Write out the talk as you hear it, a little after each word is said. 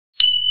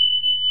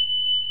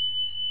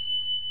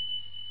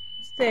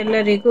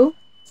ಎಲ್ಲರಿಗೂ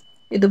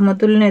ಇದು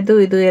ಮೊದಲನೇದು,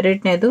 ಇದು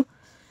ಎರಡನೇದು.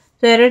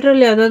 ಸೊ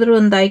ಎರಡರಲ್ಲಿ ಯಾವುದಾದ್ರೂ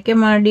ಒಂದು ಆಯ್ಕೆ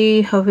ಮಾಡಿ.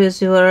 ಹೌ ಇಸ್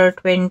ಯುವರ್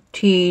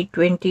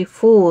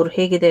 2024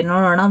 ಹೇಗಿದೆ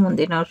ನೋಡೋಣ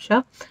ಮುಂದಿನ ವರ್ಷ.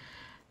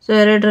 ಸೊ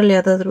ಎರಡರಲ್ಲಿ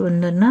ಯಾವುದಾದ್ರೂ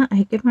ಒಂದನ್ನು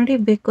ಆಯ್ಕೆ ಮಾಡಿ.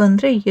 ಬೇಕು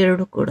ಅಂದರೆ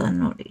ಎರಡು ಕೂಡ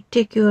ನೋಡಿ.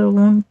 Take your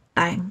own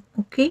time.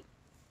 Okay,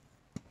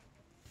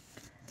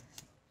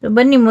 so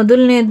ಬನ್ನಿ,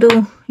 ಮೊದಲನೇದು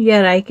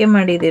ಯಾರು ಆಯ್ಕೆ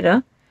ಮಾಡಿದ್ದೀರಾ?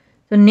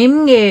 ಸೊ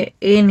ನಿಮಗೆ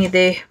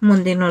ಏನಿದೆ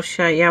ಮುಂದಿನ ವರ್ಷ,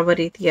 ಯಾವ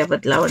ರೀತಿಯ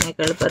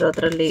ಬದಲಾವಣೆಗಳು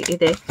ಬರೋದ್ರಲ್ಲಿ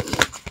ಇದೆ,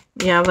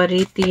 ಯಾವ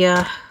ರೀತಿಯ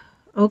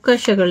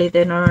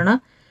ಅವಕಾಶಗಳಿದೆ ನೋಡೋಣ.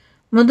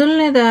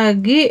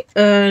 ಮೊದಲನೇದಾಗಿ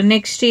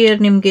ನೆಕ್ಸ್ಟ್ ಇಯರ್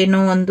ನಿಮ್ಗೇನೋ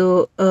ಒಂದು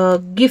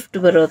ಗಿಫ್ಟ್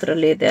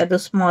ಬರೋದ್ರಲ್ಲಿ ಇದೆ. ಅದು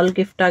ಸ್ಮಾಲ್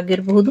ಗಿಫ್ಟ್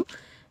ಆಗಿರಬಹುದು,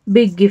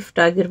 ಬಿಗ್ ಗಿಫ್ಟ್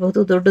ಆಗಿರಬಹುದು,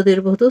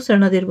 ದೊಡ್ಡದಿರಬಹುದು,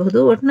 ಸಣ್ಣದಿರಬಹುದು.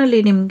 ಒಟ್ಟಿನಲ್ಲಿ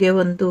ನಿಮಗೆ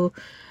ಒಂದು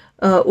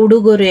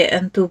ಉಡುಗೊರೆ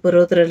ಅಂತೂ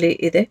ಬರೋದ್ರಲ್ಲಿ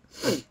ಇದೆ.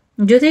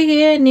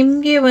 ಜೊತೆಗೆ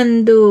ನಿಮಗೆ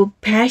ಒಂದು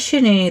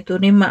ಪ್ಯಾಷನ್ ಏನಿತ್ತು,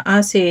 ನಿಮ್ಮ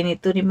ಆಸೆ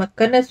ಏನಿತ್ತು, ನಿಮ್ಮ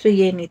ಕನಸು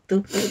ಏನಿತ್ತು,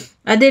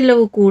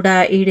 ಅದೆಲ್ಲವೂ ಕೂಡ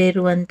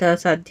ಈಡೇರುವಂಥ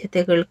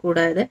ಸಾಧ್ಯತೆಗಳು ಕೂಡ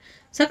ಇದೆ.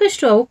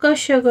 ಸಾಕಷ್ಟು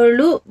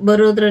ಅವಕಾಶಗಳು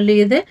ಬರೋದ್ರಲ್ಲಿ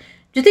ಇದೆ.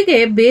 ಜೊತೆಗೆ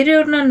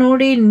ಬೇರೆಯವ್ರನ್ನ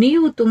ನೋಡಿ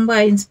ನೀವು ತುಂಬ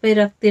ಇನ್ಸ್ಪೈರ್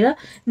ಆಗ್ತೀರಾ.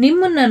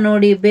 ನಿಮ್ಮನ್ನ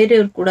ನೋಡಿ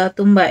ಬೇರೆಯವ್ರು ಕೂಡ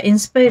ತುಂಬ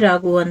ಇನ್ಸ್ಪೈರ್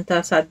ಆಗುವಂಥ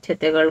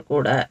ಸಾಧ್ಯತೆಗಳು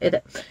ಕೂಡ ಇದೆ.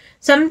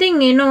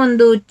 ಸಮಥಿಂಗ್ ಏನೋ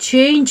ಒಂದು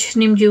ಚೇಂಜ್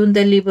ನಿಮ್ಮ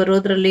ಜೀವನದಲ್ಲಿ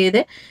ಬರೋದ್ರಲ್ಲಿ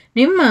ಇದೆ.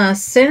 ನಿಮ್ಮ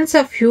ಸೆನ್ಸ್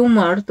ಆಫ್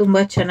ಹ್ಯೂಮರ್ ತುಂಬ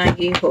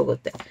ಚೆನ್ನಾಗಿ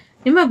ಹೋಗುತ್ತೆ.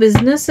 ನಿಮ್ಮ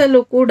ಬಿಸ್ನೆಸ್ಸಲ್ಲೂ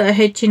ಕೂಡ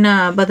ಹೆಚ್ಚಿನ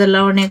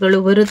ಬದಲಾವಣೆಗಳು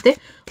ಬರುತ್ತೆ.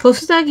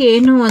 ಹೊಸದಾಗಿ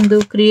ಏನೋ ಒಂದು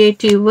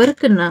ಕ್ರಿಯೇಟಿವ್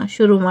ವರ್ಕನ್ನು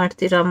ಶುರು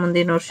ಮಾಡ್ತೀರಾ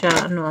ಮುಂದಿನ ವರ್ಷ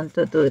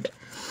ಅನ್ನುವಂಥದ್ದು ಇದೆ.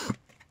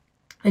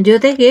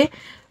 ಜೊತೆಗೆ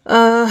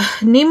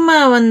ನಿಮ್ಮ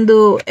ಒಂದು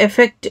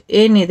ಎಫೆಕ್ಟ್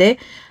ಏನಿದೆ,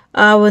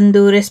 ಆ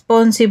ಒಂದು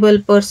ರೆಸ್ಪಾನ್ಸಿಬಲ್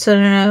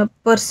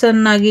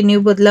ಪರ್ಸನ್ ಆಗಿ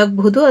ನೀವು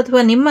ಬದಲಾಗಬಹುದು.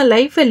 ಅಥವಾ ನಿಮ್ಮ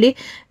ಲೈಫಲ್ಲಿ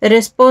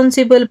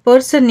ರೆಸ್ಪಾನ್ಸಿಬಲ್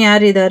ಪರ್ಸನ್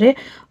ಯಾರಿದ್ದಾರೆ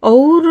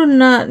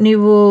ಅವ್ರನ್ನ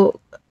ನೀವು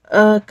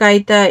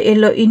ಕಾಯ್ತಾ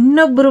ಎಲ್ಲೋ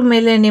ಇನ್ನೊಬ್ಬರ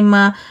ಮೇಲೆ ನಿಮ್ಮ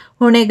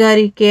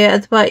ಹೊಣೆಗಾರಿಕೆ,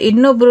 ಅಥವಾ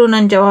ಇನ್ನೊಬ್ಬರು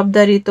ನನ್ನ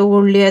ಜವಾಬ್ದಾರಿ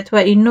ತಗೊಳ್ಳಿ,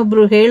 ಅಥವಾ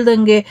ಇನ್ನೊಬ್ಬರು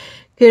ಹೇಳ್ದಂಗೆ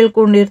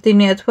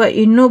ಕೇಳ್ಕೊಂಡಿರ್ತೀನಿ, ಅಥವಾ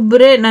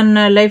ಇನ್ನೊಬ್ಬರೇ ನನ್ನ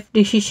ಲೈಫ್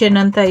ಡಿಸಿಷನ್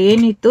ಅಂತ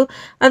ಏನಿತ್ತು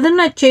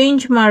ಅದನ್ನು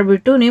ಚೇಂಜ್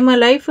ಮಾಡಿಬಿಟ್ಟು ನಿಮ್ಮ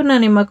ಲೈಫನ್ನು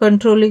ನಿಮ್ಮ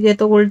ಕಂಟ್ರೋಲಿಗೆ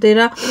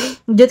ತಗೊಳ್ತೀರಾ.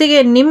 ಜೊತೆಗೆ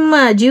ನಿಮ್ಮ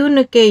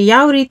ಜೀವನಕ್ಕೆ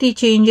ಯಾವ ರೀತಿ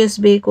ಚೇಂಜಸ್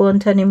ಬೇಕು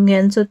ಅಂತ ನಿಮಗೆ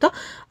ಅನಿಸುತ್ತೋ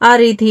ಆ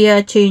ರೀತಿಯ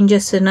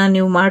ಚೇಂಜಸ್ಸನ್ನು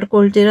ನೀವು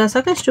ಮಾಡ್ಕೊಳ್ತೀರಾ.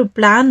 ಸಾಕಷ್ಟು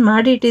ಪ್ಲ್ಯಾನ್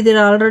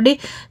ಮಾಡಿಟ್ಟಿದ್ದೀರಾ ಆಲ್ರೆಡಿ.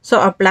 ಸೊ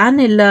ಆ ಪ್ಲ್ಯಾನ್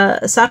ಎಲ್ಲ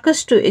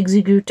ಸಾಕಷ್ಟು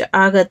ಎಕ್ಸಿಕ್ಯೂಟ್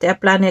ಆಗತ್ತೆ. ಆ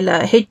ಪ್ಲ್ಯಾನ್ ಎಲ್ಲ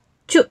ಹೆಚ್ಚು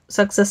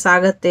ಸಕ್ಸಸ್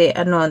ಆಗತ್ತೆ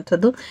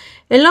ಅನ್ನುವಂಥದ್ದು.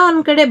 ಎಲ್ಲ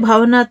ಒಂದು ಕಡೆ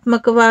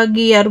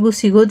ಭಾವನಾತ್ಮಕವಾಗಿ ಯಾರಿಗೂ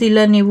ಸಿಗೋದಿಲ್ಲ.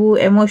 ನೀವು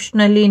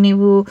ಎಮೋಷ್ನಲಿ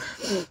ನೀವು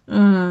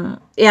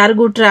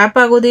ಯಾರಿಗೂ ಟ್ರ್ಯಾಪ್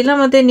ಆಗೋದಿಲ್ಲ.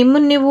 ಮತ್ತು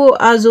ನಿಮ್ಮನ್ನು ನೀವು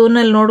ಆ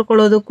ಝೋನಲ್ಲಿ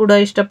ನೋಡ್ಕೊಳ್ಳೋದು ಕೂಡ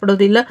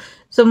ಇಷ್ಟಪಡೋದಿಲ್ಲ.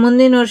 ಸೊ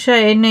ಮುಂದಿನ ವರ್ಷ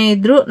ಏನೇ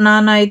ಇದ್ದರೂ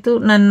ನಾನಾಯಿತು,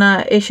 ನನ್ನ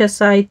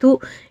ಯಶಸ್ಸಾಯಿತು,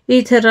 ಈ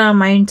ಥರ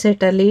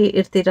ಮೈಂಡ್ಸೆಟ್ಟಲ್ಲಿ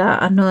ಇರ್ತೀರಾ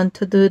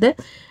ಅನ್ನುವಂಥದ್ದು ಇದೆ.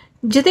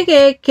 ಜೊತೆಗೆ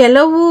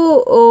ಕೆಲವು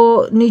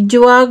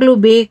ನಿಜವಾಗ್ಲೂ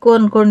ಬೇಕು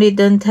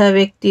ಅಂದ್ಕೊಂಡಿದ್ದಂಥ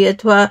ವ್ಯಕ್ತಿ,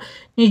 ಅಥವಾ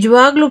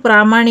ನಿಜವಾಗ್ಲೂ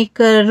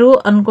ಪ್ರಾಮಾಣಿಕರು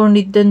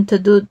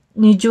ಅಂದ್ಕೊಂಡಿದ್ದಂಥದ್ದು,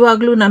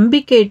 ನಿಜವಾಗ್ಲೂ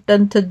ನಂಬಿಕೆ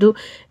ಇಟ್ಟಂಥದ್ದು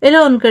ಎಲ್ಲ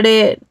ಒಂದು ಕಡೆ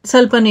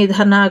ಸ್ವಲ್ಪ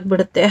ನಿಧಾನ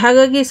ಆಗಿಬಿಡುತ್ತೆ.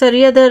 ಹಾಗಾಗಿ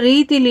ಸರಿಯಾದ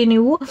ರೀತಿಲಿ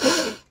ನೀವು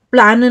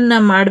ಪ್ಲ್ಯಾನನ್ನು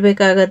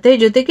ಮಾಡಬೇಕಾಗತ್ತೆ.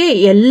 ಜೊತೆಗೆ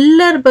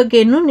ಎಲ್ಲರ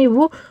ಬಗ್ಗೆನೂ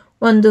ನೀವು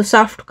ಒಂದು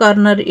ಸಾಫ್ಟ್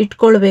ಕಾರ್ನರ್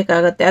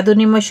ಇಟ್ಕೊಳ್ಬೇಕಾಗತ್ತೆ. ಅದು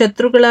ನಿಮ್ಮ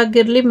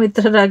ಶತ್ರುಗಳಾಗಿರಲಿ,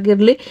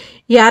 ಮಿತ್ರರಾಗಿರಲಿ,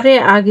 ಯಾರೇ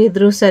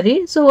ಆಗಿದ್ರು ಸರಿ.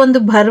 ಸೊ ಒಂದು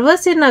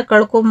ಭರವಸೆನ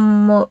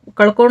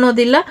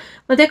ಕಳ್ಕೊಳೋದಿಲ್ಲ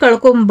ಮತ್ತು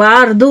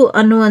ಕಳ್ಕೊಬಾರ್ದು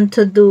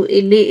ಅನ್ನುವಂಥದ್ದು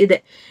ಇಲ್ಲಿ ಇದೆ.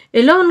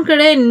 ಎಲ್ಲೋ ಒಂದು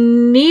ಕಡೆ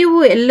ನೀವು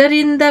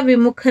ಎಲ್ಲರಿಂದ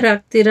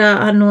ವಿಮುಖರಾಗ್ತೀರಾ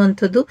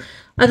ಅನ್ನುವಂಥದ್ದು,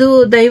 ಅದು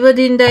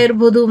ದೈವದಿಂದ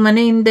ಇರ್ಬೋದು,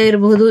 ಮನೆಯಿಂದ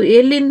ಇರ್ಬೋದು,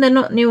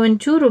 ಎಲ್ಲಿಂದನೋ ನೀವು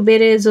ಒಂಚೂರು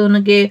ಬೇರೆ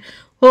ಝೋನ್ಗೆ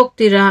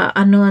ಹೋಗ್ತೀರಾ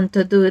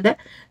ಅನ್ನುವಂಥದ್ದು ಇದೆ.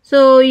 ಸೊ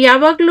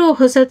ಯಾವಾಗಲೂ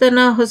ಹೊಸತನ,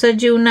 ಹೊಸ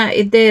ಜೀವನ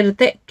ಇದ್ದೇ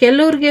ಇರುತ್ತೆ.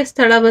 ಕೆಲವ್ರಿಗೆ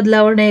ಸ್ಥಳ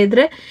ಬದಲಾವಣೆ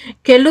ಇದ್ದರೆ,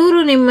 ಕೆಲವರು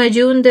ನಿಮ್ಮ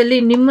ಜೀವನದಲ್ಲಿ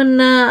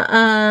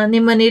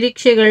ನಿಮ್ಮ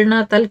ನಿರೀಕ್ಷೆಗಳನ್ನ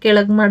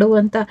ತಲೆಕೆಳಗೆ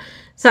ಮಾಡುವಂಥ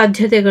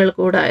ಸಾಧ್ಯತೆಗಳು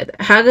ಕೂಡ ಇದೆ.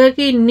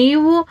 ಹಾಗಾಗಿ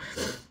ನೀವು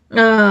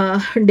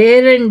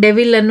ಡೇರ್ ಆ್ಯಂಡ್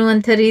ಡೆವಿಲ್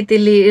ಅನ್ನುವಂಥ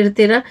ರೀತಿಯಲ್ಲಿ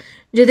ಇರ್ತೀರ.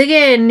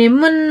 ಜೊತೆಗೆ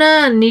ನಿಮ್ಮನ್ನ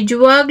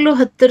ನಿಜವಾಗ್ಲೂ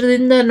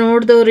ಹತ್ತಿರದಿಂದ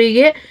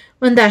ನೋಡಿದವರಿಗೆ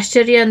ಒಂದು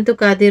ಆಶ್ಚರ್ಯ ಅಂತೂ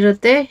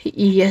ಕಾದಿರುತ್ತೆ.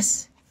 ಎಸ್,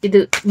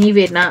 ಇದು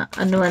ನೀವೇನಾ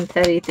ಅನ್ನುವಂಥ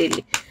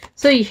ರೀತಿಯಲ್ಲಿ.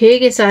 ಸೊ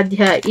ಹೇಗೆ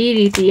ಸಾಧ್ಯ ಈ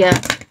ರೀತಿಯ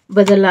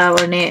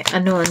ಬದಲಾವಣೆ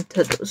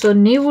ಅನ್ನುವಂಥದ್ದು. ಸೊ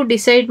ನೀವು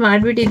ಡಿಸೈಡ್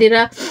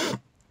ಮಾಡಿಬಿಟ್ಟಿದ್ದೀರಾ,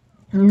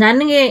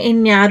 ನನಗೆ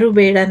ಇನ್ಯಾರೂ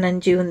ಬೇಡ ನನ್ನ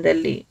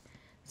ಜೀವನದಲ್ಲಿ,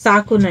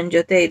 ಸಾಕು ನನ್ನ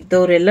ಜೊತೆ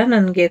ಇದ್ದವರೆಲ್ಲ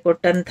ನನಗೆ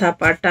ಕೊಟ್ಟಂಥ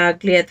ಪಾಠ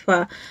ಆಗಲಿ, ಅಥವಾ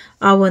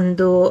ಆ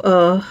ಒಂದು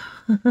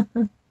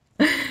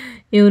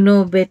ಯು ನೋ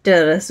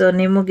ಬೆಟರ್. ಸೊ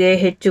ನಿಮಗೆ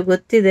ಹೆಚ್ಚು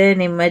ಗೊತ್ತಿದೆ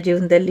ನಿಮ್ಮ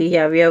ಜೀವನದಲ್ಲಿ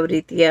ಯಾವ್ಯಾವ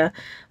ರೀತಿಯ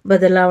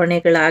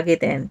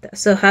ಬದಲಾವಣೆಗಳಾಗಿದೆ ಅಂತ.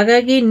 ಸೊ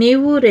ಹಾಗಾಗಿ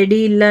ನೀವು ರೆಡಿ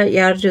ಇಲ್ಲ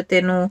ಯಾರ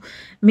ಜೊತೆನೂ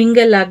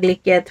ಮಿಂಗಲ್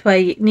ಆಗಲಿಕ್ಕೆ, ಅಥವಾ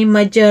ನಿಮ್ಮ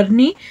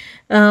ಜರ್ನಿ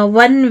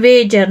ಒನ್ ವೇ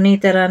ಜರ್ನಿ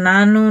ಥರ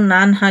ನಾನು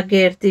ಹಾಗೆ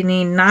ಇರ್ತೀನಿ,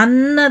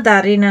 ನನ್ನ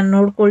ದಾರಿ ನಾನು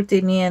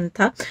ನೋಡ್ಕೊಳ್ತೀನಿ ಅಂತ.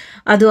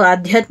 ಅದು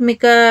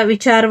ಆಧ್ಯಾತ್ಮಿಕ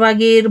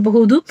ವಿಚಾರವಾಗಿ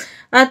ಇರಬಹುದು,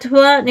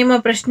 ಅಥವಾ ನಿಮ್ಮ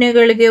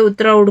ಪ್ರಶ್ನೆಗಳಿಗೆ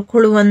ಉತ್ತರ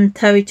ಹುಡ್ಕೊಳ್ಳುವಂಥ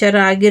ವಿಚಾರ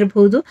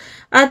ಆಗಿರಬಹುದು,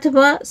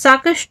 ಅಥವಾ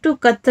ಸಾಕಷ್ಟು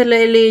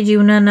ಕತ್ತಲೆಯಲ್ಲಿ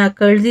ಜೀವನನ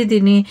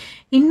ಕಳೆದಿದ್ದೀನಿ,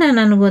 ಇನ್ನು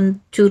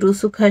ನನಗೊಂಚೂರು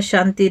ಸುಖ,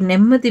 ಶಾಂತಿ,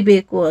 ನೆಮ್ಮದಿ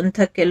ಬೇಕು ಅಂತ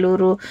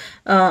ಕೆಲವರು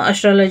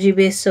ಅಸ್ಟ್ರಾಲಜಿ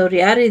ಬೇಸ್ದವ್ರು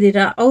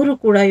ಯಾರಿದ್ದೀರಾ ಅವರು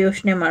ಕೂಡ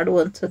ಯೋಚನೆ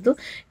ಮಾಡುವಂಥದ್ದು.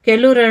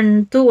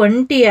 ಕೆಲವರಂತೂ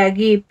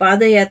ಒಂಟಿಯಾಗಿ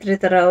ಪಾದಯಾತ್ರೆ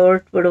ಥರ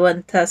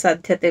ಹೊರಟ್ಬಿಡುವಂಥ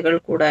ಸಾಧ್ಯತೆಗಳು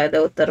ಕೂಡ ಇದೆ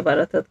ಉತ್ತರ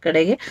ಭಾರತದ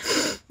ಕಡೆಗೆ.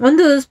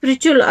 ಒಂದು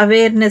ಸ್ಪಿರಿಚುವಲ್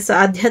ಅವೇರ್ನೆಸ್,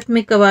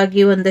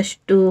 ಆಧ್ಯಾತ್ಮಿಕವಾಗಿ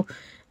ಒಂದಷ್ಟು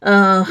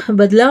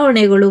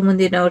ಬದಲಾವಣೆಗಳು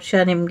ಮುಂದಿನ ವರ್ಷ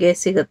ನಿಮಗೆ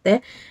ಸಿಗುತ್ತೆ.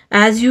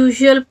 ಆ್ಯಸ್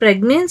ಯೂಶುವಲ್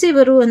ಪ್ರೆಗ್ನೆನ್ಸಿ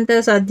ಬರುವಂಥ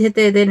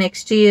ಸಾಧ್ಯತೆ ಇದೆ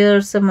ನೆಕ್ಸ್ಟ್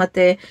ಇಯರ್ಸ್,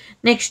 ಮತ್ತು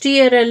ನೆಕ್ಸ್ಟ್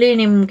ಇಯರಲ್ಲಿ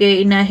ನಿಮಗೆ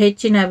ಇನ್ನು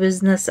ಹೆಚ್ಚಿನ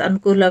ಬಿಸ್ನೆಸ್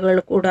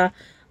ಅನುಕೂಲಗಳು ಕೂಡ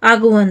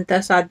ಆಗುವಂಥ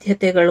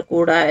ಸಾಧ್ಯತೆಗಳು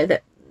ಕೂಡ ಇದೆ.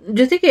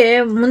 ಜೊತೆಗೆ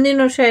ಮುಂದಿನ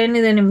ವರ್ಷ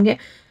ಏನಿದೆ ನಿಮಗೆ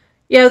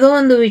ಯಾವುದೋ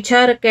ಒಂದು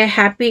ವಿಚಾರಕ್ಕೆ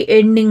ಹ್ಯಾಪಿ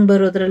ಎಂಡಿಂಗ್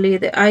ಬರೋದ್ರಲ್ಲಿ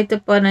ಇದೆ.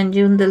 ಆಯ್ತಪ್ಪ, ನನ್ನ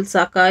ಜೀವನದಲ್ಲಿ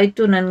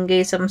ಸಾಕಾಯಿತು ನನಗೆ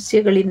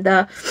ಸಮಸ್ಯೆಗಳಿಂದ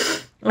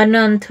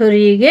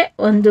ಅನ್ನೋಂಥವರಿಗೆ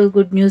ಒಂದು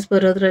ಗುಡ್ ನ್ಯೂಸ್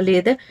ಬರೋದ್ರಲ್ಲಿ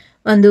ಇದೆ.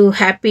 ಒಂದು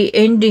ಹ್ಯಾಪಿ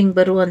ಎಂಡಿಂಗ್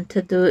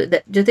ಬರುವಂಥದ್ದು ಇದೆ.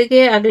 ಜೊತೆಗೆ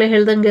ಆಗಲೇ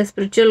ಹೇಳ್ದಂಗೆ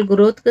ಸ್ಪಿರಿಚುವಲ್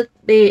ಗ್ರೋತ್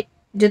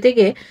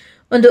ಜೊತೆಗೆ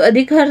ಒಂದು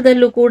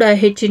ಅಧಿಕಾರದಲ್ಲೂ ಕೂಡ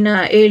ಹೆಚ್ಚಿನ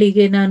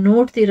ಏಳಿಗೆನ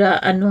ನೋಡ್ತೀರಾ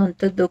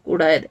ಅನ್ನುವಂಥದ್ದು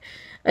ಕೂಡ ಇದೆ.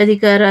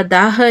 ಅಧಿಕಾರ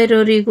ದಾಹ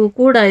ಇರೋರಿಗೂ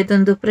ಕೂಡ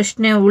ಇದೊಂದು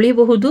ಪ್ರಶ್ನೆ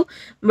ಉಳಿಬಹುದು,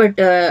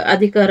 ಬಟ್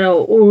ಅಧಿಕಾರ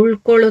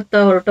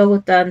ಉಳ್ಕೊಳ್ಳುತ್ತಾ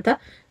ಹೊರಟೋಗುತ್ತಾ ಅಂತ.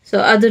 ಸೊ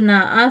ಅದನ್ನ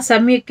ಆ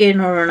ಸಮಯಕ್ಕೆ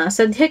ನೋಡೋಣ.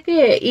 ಸದ್ಯಕ್ಕೆ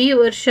ಈ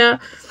ವರ್ಷ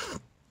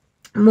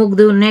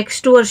ಮುಗಿದು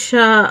ನೆಕ್ಸ್ಟ್ ವರ್ಷ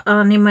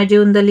ನಿಮ್ಮ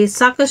ಜೀವನದಲ್ಲಿ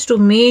ಸಾಕಷ್ಟು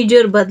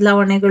ಮೇಜರ್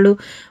ಬದಲಾವಣೆಗಳು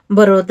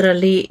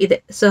ಬರೋದ್ರಲ್ಲಿ ಇದೆ.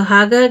 ಸೊ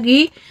ಹಾಗಾಗಿ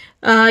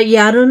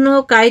ಯಾರನ್ನೋ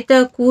ಕಾಯ್ತಾ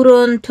ಕೂರೋ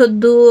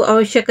ಅಂಥದ್ದು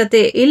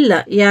ಅವಶ್ಯಕತೆ ಇಲ್ಲ.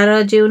 ಯಾರ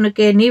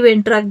ಜೀವನಕ್ಕೆ ನೀವು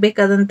ಎಂಟರ್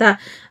ಆಗಬೇಕಾದಂಥ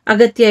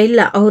ಅಗತ್ಯ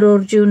ಇಲ್ಲ.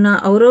 ಅವ್ರವ್ರ ಜೀವನ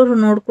ಅವ್ರವ್ರು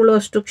ನೋಡ್ಕೊಳ್ಳೋ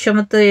ಅಷ್ಟು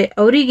ಕ್ಷಮತೆ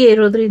ಅವರಿಗೆ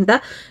ಇರೋದ್ರಿಂದ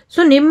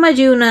ಸೊ ನಿಮ್ಮ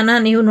ಜೀವನನ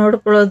ನೀವು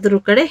ನೋಡ್ಕೊಳ್ಳೋದ್ರ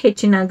ಕಡೆ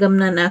ಹೆಚ್ಚಿನ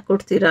ಗಮನನ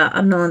ಕೊಡ್ತೀರಾ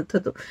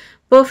ಅನ್ನೋವಂಥದ್ದು.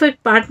 ಪರ್ಫೆಕ್ಟ್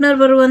ಪಾರ್ಟ್ನರ್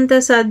ಬರುವಂಥ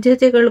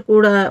ಸಾಧ್ಯತೆಗಳು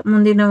ಕೂಡ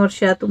ಮುಂದಿನ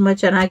ವರ್ಷ ತುಂಬ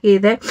ಚೆನ್ನಾಗಿ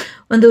ಇದೆ.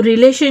 ಒಂದು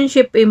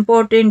ರಿಲೇಷನ್ಶಿಪ್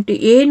ಇಂಪಾರ್ಟೆಂಟ್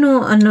ಏನು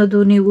ಅನ್ನೋದು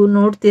ನೀವು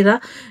ನೋಡ್ತೀರಾ.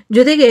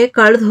 ಜೊತೆಗೆ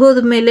ಕಳೆದು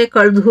ಹೋದ ಮೇಲೆ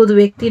ಕಳೆದು ಹೋದ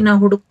ವ್ಯಕ್ತಿನ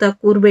ಹುಡುಕ್ತಾ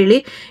ಕೂರ್ಬೇಡಿ.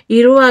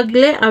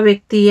 ಇರುವಾಗಲೇ ಆ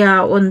ವ್ಯಕ್ತಿಯ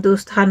ಒಂದು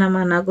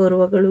ಸ್ಥಾನಮಾನ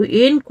ಗೌರವಗಳು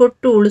ಏನು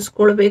ಕೊಟ್ಟು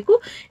ಉಳಿಸ್ಕೊಳ್ಬೇಕು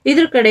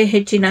ಇದ್ರ ಕಡೆ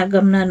ಹೆಚ್ಚಿನ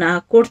ಗಮನನ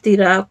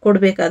ಕೊಡ್ತೀರಾ.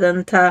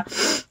 ಕೊಡಬೇಕಾದಂಥ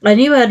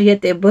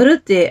ಅನಿವಾರ್ಯತೆ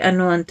ಬರುತ್ತೆ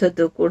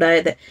ಅನ್ನುವಂಥದ್ದು ಕೂಡ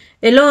ಇದೆ.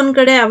 ಎಲ್ಲೋ ಒಂದು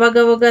ಕಡೆ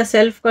ಅವಾಗವಾಗ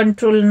ಸೆಲ್ಫ್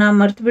ಕಂಟ್ರೋಲ್ನ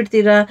ಮರ್ತು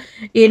ಬಿಡ್ತೀರಾ.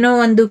 ಏನೋ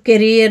ಒಂದು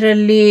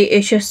ಕೆರಿಯರಲ್ಲಿ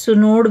ಯಶಸ್ಸು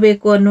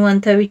ನೋಡಬೇಕು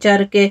ಅನ್ನುವಂಥ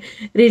ವಿಚಾರಕ್ಕೆ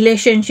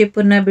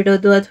ರಿಲೇಷನ್ಶಿಪ್ಪನ್ನು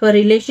ಬಿಡೋದು, ಅಥವಾ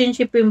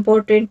ರಿಲೇಷನ್ಶಿಪ್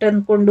ಇಂಪಾರ್ಟೆಂಟ್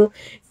ಅಂದ್ಕೊಂಡು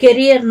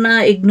ಕೆರಿಯರ್ನ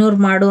ಇಗ್ನೋರ್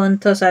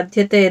ಮಾಡುವಂಥ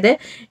ಸಾಧ್ಯತೆ ಇದೆ.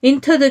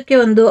 ಇಂಥದಕ್ಕೆ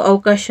ಒಂದು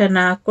ಅವಕಾಶನ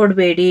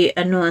ಕೊಡಬೇಡಿ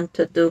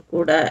ಅನ್ನುವಂಥದ್ದು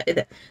ಕೂಡ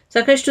ಇದೆ.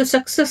 ಸಾಕಷ್ಟು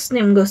ಸಕ್ಸಸ್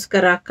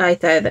ನಿಮಗೋಸ್ಕರ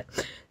ಕಾಯ್ತಾ ಇದೆ.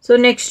 ಸೊ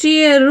ನೆಕ್ಸ್ಟ್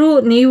ಇಯರು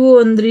ನೀವು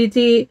ಒಂದು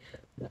ರೀತಿ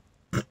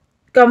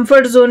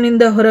ಕಂಫರ್ಟ್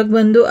ಝೋನಿಂದ ಹೊರಗೆ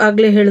ಬಂದು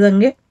ಆಗಲೇ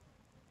ಹೇಳ್ದಂಗೆ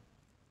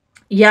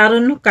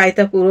ಯಾರನ್ನು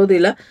ಕಾಯ್ತಾ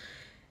ಕೂರೋದಿಲ್ಲ.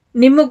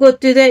 ನಿಮಗೆ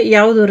ಗೊತ್ತಿದೆ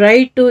ಯಾವುದು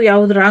ರೈಟು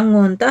ಯಾವುದು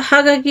ರಾಂಗು ಅಂತ.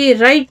 ಹಾಗಾಗಿ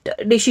ರೈಟ್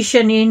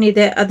ಡಿಸಿಷನ್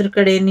ಏನಿದೆ ಅದ್ರ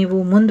ಕಡೆ ನೀವು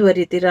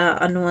ಮುಂದುವರಿತೀರಾ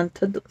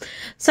ಅನ್ನುವಂಥದ್ದು.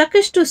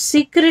 ಸಾಕಷ್ಟು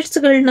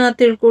ಸೀಕ್ರೆಟ್ಸ್ಗಳನ್ನ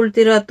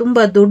ತಿಳ್ಕೊಳ್ತೀರಾ. ತುಂಬ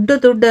ದೊಡ್ಡ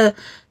ದೊಡ್ಡ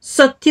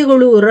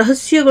ಸತ್ಯಗಳು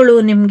ರಹಸ್ಯಗಳು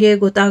ನಿಮಗೆ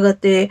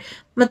ಗೊತ್ತಾಗತ್ತೆ.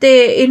 ಮತ್ತು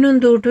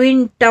ಇನ್ನೊಂದು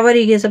ಟ್ವಿನ್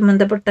ಟವರಿಗೆ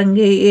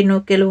ಸಂಬಂಧಪಟ್ಟಂಗೆ ಏನು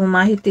ಕೆಲವು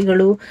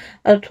ಮಾಹಿತಿಗಳು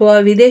ಅಥವಾ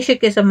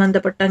ವಿದೇಶಕ್ಕೆ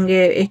ಸಂಬಂಧಪಟ್ಟಂಗೆ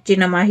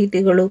ಹೆಚ್ಚಿನ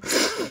ಮಾಹಿತಿಗಳು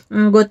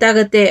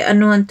ಗೊತ್ತಾಗತ್ತೆ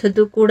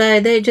ಅನ್ನುವಂಥದ್ದು ಕೂಡ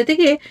ಇದೆ.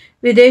 ಜೊತೆಗೆ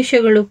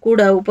ವಿದೇಶಗಳು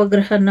ಕೂಡ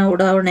ಉಪಗ್ರಹನ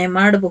ಉಡಾವಣೆ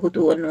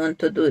ಮಾಡಬಹುದು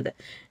ಅನ್ನುವಂಥದ್ದು ಇದೆ.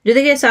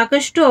 ಜೊತೆಗೆ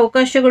ಸಾಕಷ್ಟು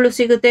ಅವಕಾಶಗಳು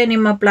ಸಿಗುತ್ತೆ.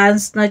 ನಿಮ್ಮ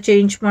ಪ್ಲಾನ್ಸ್ನ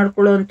ಚೇಂಜ್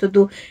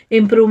ಮಾಡ್ಕೊಳ್ಳೋವಂಥದ್ದು,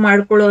 ಇಂಪ್ರೂವ್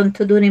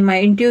ಮಾಡ್ಕೊಳ್ಳೋವಂಥದ್ದು, ನಿಮ್ಮ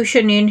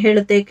ಇಂಟ್ಯೂಷನ್ ಏನು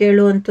ಹೇಳುತ್ತೆ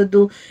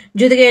ಕೇಳುವಂಥದ್ದು,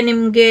 ಜೊತೆಗೆ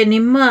ನಿಮಗೆ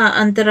ನಿಮ್ಮ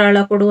ಅಂತರಾಳ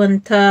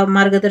ಕೊಡುವಂಥ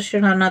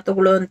ಮಾರ್ಗದರ್ಶನನ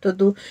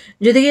ತಗೊಳ್ಳುವಂಥದ್ದು,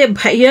 ಜೊತೆಗೆ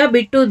ಭಯ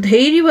ಬಿಟ್ಟು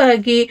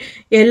ಧೈರ್ಯವಾಗಿ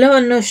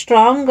ಎಲ್ಲವನ್ನು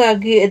ಸ್ಟ್ರಾಂಗ್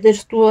ಆಗಿ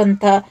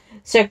ಎದುರಿಸುವಂಥ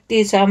ಶಕ್ತಿ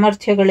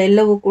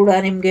ಸಾಮರ್ಥ್ಯಗಳೆಲ್ಲವೂ ಕೂಡ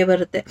ನಿಮಗೆ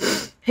ಬರುತ್ತೆ.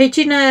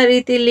 ಹೆಚ್ಚಿನ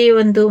ರೀತಿಯಲ್ಲಿ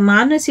ಒಂದು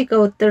ಮಾನಸಿಕ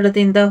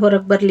ಒತ್ತಡದಿಂದ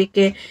ಹೊರಗೆ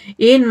ಬರಲಿಕ್ಕೆ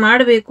ಏನು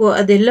ಮಾಡಬೇಕು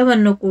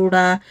ಅದೆಲ್ಲವನ್ನು ಕೂಡ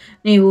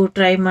ನೀವು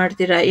ಟ್ರೈ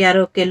ಮಾಡ್ತೀರಾ.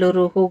 ಯಾರೋ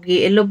ಕೆಲವರು ಹೋಗಿ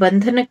ಎಲ್ಲೋ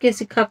ಬಂಧನಕ್ಕೆ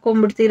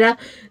ಸಿಕ್ಕಾಕೊಂಡ್ಬಿಡ್ತೀರಾ.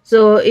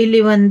 ಸೊ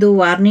ಇಲ್ಲಿ ಒಂದು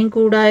ವಾರ್ನಿಂಗ್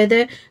ಕೂಡ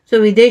ಇದೆ. ಸೊ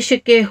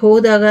ವಿದೇಶಕ್ಕೆ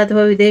ಹೋದಾಗ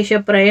ಅಥವಾ ವಿದೇಶ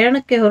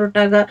ಪ್ರಯಾಣಕ್ಕೆ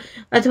ಹೊರಟಾಗ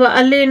ಅಥವಾ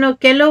ಅಲ್ಲೇನೋ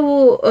ಕೆಲವು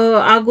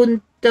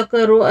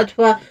ಆಗುಂತಕರು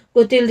ಅಥವಾ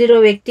ಗೊತ್ತಿಲ್ದಿರೋ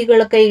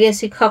ವ್ಯಕ್ತಿಗಳ ಕೈಗೆ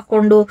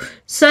ಸಿಕ್ಕಾಕೊಂಡು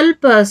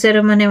ಸ್ವಲ್ಪ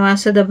ಸೆರೆಮನೆ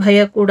ವಾಸದ ಭಯ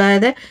ಕೂಡ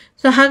ಇದೆ.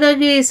 ಸೊ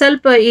ಹಾಗಾಗಿ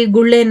ಸ್ವಲ್ಪ ಈ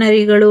ಗುಳ್ಳೆ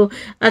ನರಿಗಳು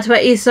ಅಥವಾ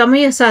ಈ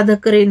ಸಮಯ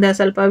ಸಾಧಕರಿಂದ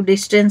ಸ್ವಲ್ಪ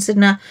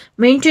ಡಿಸ್ಟೆನ್ಸನ್ನ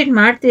ಮೇಂಟೈನ್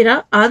ಮಾಡ್ತೀರಾ.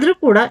 ಆದರೂ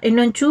ಕೂಡ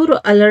ಇನ್ನೊಂಚೂರು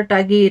ಅಲರ್ಟ್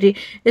ಆಗಿ ಇರಿ.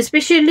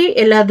 ಎಸ್ಪೆಷಲಿ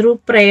ಎಲ್ಲಾದರೂ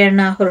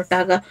ಪ್ರಯಾಣ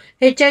ಹೊರಟಾಗ,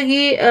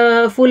 ಹೆಚ್ಚಾಗಿ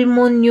ಫುಲ್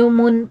ಮೂನ್ ನ್ಯೂ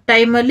ಮೂನ್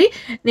ಟೈಮಲ್ಲಿ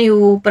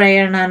ನೀವು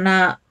ಪ್ರಯಾಣನ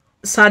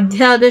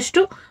ಸಾಧ್ಯ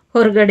ಆದಷ್ಟು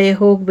ಹೊರಗಡೆ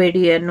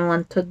ಹೋಗಬೇಡಿ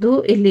ಅನ್ನುವಂಥದ್ದು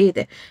ಇಲ್ಲಿ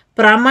ಇದೆ.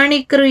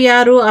 ಪ್ರಾಮಾಣಿಕರು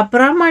ಯಾರು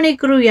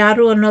ಅಪ್ರಾಮಾಣಿಕರು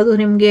ಯಾರು ಅನ್ನೋದು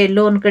ನಿಮಗೆ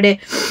ಎಲ್ಲೋ ಒಂದು ಕಡೆ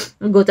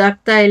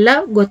ಗೊತ್ತಾಗ್ತಾ ಇಲ್ಲ.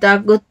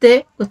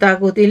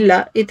 ಗೊತ್ತಾಗೋದಿಲ್ಲ.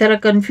 ಈ ಥರ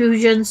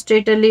ಕನ್ಫ್ಯೂಷನ್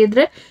ಸ್ಟೇಟಲ್ಲಿ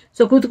ಇದ್ದರೆ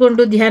ಸೊ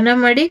ಕೂತ್ಕೊಂಡು ಧ್ಯಾನ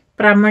ಮಾಡಿ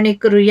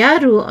ಪ್ರಾಮಾಣಿಕರು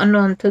ಯಾರು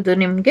ಅನ್ನುವಂಥದ್ದು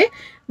ನಿಮಗೆ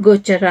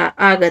ಗೋಚರ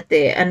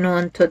ಆಗತ್ತೆ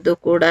ಅನ್ನುವಂಥದ್ದು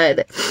ಕೂಡ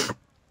ಇದೆ.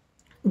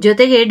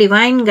 ಜೊತೆಗೆ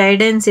ಡಿವೈನ್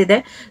ಗೈಡೆನ್ಸ್ ಇದೆ.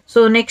 ಸೊ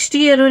ನೆಕ್ಸ್ಟ್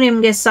ಇಯರು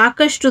ನಿಮಗೆ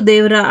ಸಾಕಷ್ಟು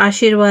ದೇವರ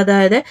ಆಶೀರ್ವಾದ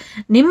ಇದೆ.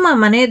 ನಿಮ್ಮ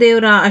ಮನೆ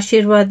ದೇವರ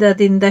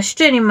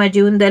ಆಶೀರ್ವಾದದಿಂದಷ್ಟೇ ನಿಮ್ಮ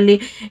ಜೀವನದಲ್ಲಿ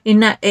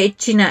ಇನ್ನು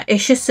ಹೆಚ್ಚಿನ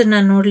ಯಶಸ್ಸನ್ನು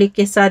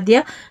ನೋಡಲಿಕ್ಕೆ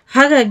ಸಾಧ್ಯ.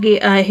 ಹಾಗಾಗಿ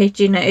ಆ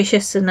ಹೆಚ್ಚಿನ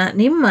ಯಶಸ್ಸನ್ನು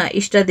ನಿಮ್ಮ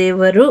ಇಷ್ಟ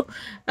ದೇವರು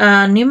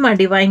ನಿಮ್ಮ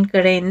ಡಿವೈನ್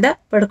ಕಡೆಯಿಂದ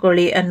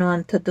ಪಡ್ಕೊಳ್ಳಿ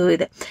ಅನ್ನುವಂಥದ್ದು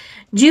ಇದೆ.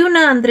 ಜೀವನ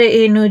ಅಂದರೆ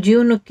ಏನು,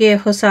 ಜೀವನಕ್ಕೆ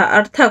ಹೊಸ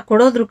ಅರ್ಥ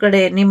ಕೊಡೋದ್ರ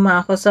ಕಡೆ ನಿಮ್ಮ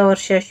ಹೊಸ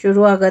ವರ್ಷ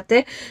ಶುರು ಆಗತ್ತೆ.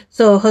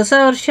 ಸೊ ಹೊಸ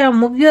ವರ್ಷ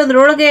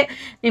ಮುಗಿಯೋದ್ರೊಳಗೆ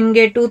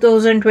ನಿಮಗೆ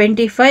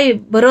 2025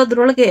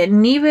 ಬರೋದ್ರೊಳಗೆ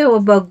ನೀವೇ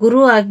ಒಬ್ಬ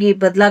ಗುರು ಆಗಿ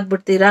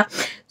ಬದಲಾಗ್ಬಿಡ್ತೀರಾ.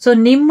 ಸೊ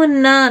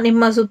ನಿಮ್ಮನ್ನ,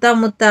 ನಿಮ್ಮ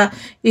ಸುತ್ತಮುತ್ತ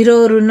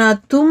ಇರೋರನ್ನ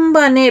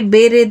ತುಂಬಾ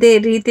ಬೇರೆದೇ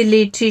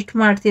ರೀತಿಲಿ ಟ್ರೀಟ್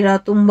ಮಾಡ್ತೀರಾ.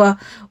 ತುಂಬ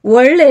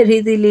ಒಳ್ಳೆ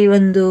ರೀತಿಲಿ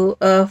ಒಂದು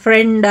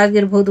ಫ್ರೆಂಡ್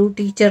ಆಗಿರ್ಬೋದು,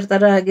 ಟೀಚರ್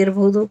ಥರ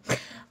ಆಗಿರ್ಬೋದು,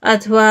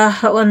 ಅಥವಾ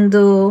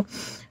ಒಂದು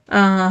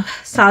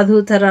ಸಾಧು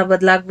ಥರ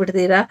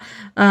ಬದಲಾಗ್ಬಿಡ್ತೀರಾ.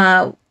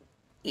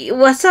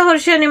 ಹೊಸ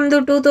ವರ್ಷ ನಿಮ್ಮದು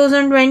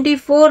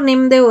 2024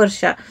 ನಿಮ್ಮದೇ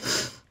ವರ್ಷ.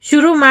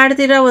 ಶುರು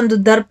ಮಾಡ್ತೀರಾ ಒಂದು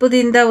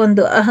ದರ್ಪದಿಂದ,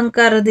 ಒಂದು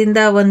ಅಹಂಕಾರದಿಂದ,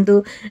 ಒಂದು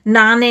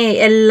ನಾನೇ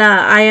ಎಲ್ಲ,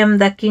 I am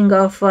the king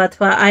of,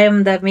 ಅಥವಾ I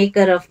am the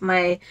maker of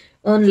my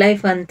own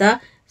life ಅಂತ.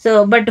 ಸೊ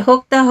ಬಟ್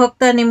ಹೋಗ್ತಾ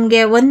ಹೋಗ್ತಾ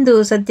ನಿಮಗೆ ಒಂದು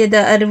ಸತ್ಯದ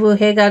ಅರಿವು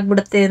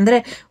ಹೇಗಾಗ್ಬಿಡುತ್ತೆ ಅಂದರೆ,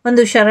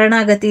 ಒಂದು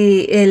ಶರಣಾಗತಿ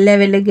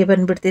ಲೆವೆಲ್ಗೆ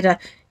ಬಂದ್ಬಿಡ್ತೀರಾ.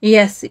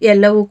 ಎಸ್,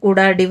 ಎಲ್ಲವೂ ಕೂಡ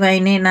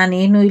ಡಿವೈನೇ,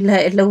 ನಾನೇನೂ ಇಲ್ಲ,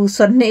 ಎಲ್ಲವೂ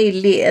ಸೊನ್ನೆ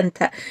ಇಲ್ಲಿ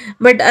ಅಂತ.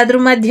 ಬಟ್ ಅದ್ರ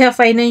ಮಧ್ಯ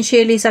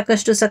ಫೈನಾನ್ಷಿಯಲಿ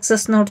ಸಾಕಷ್ಟು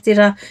ಸಕ್ಸಸ್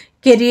ನೋಡ್ತೀರಾ,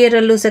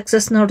 ಕೆರಿಯರಲ್ಲೂ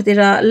ಸಕ್ಸಸ್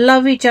ನೋಡ್ತೀರಾ.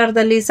 ಲವ್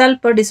ವಿಚಾರದಲ್ಲಿ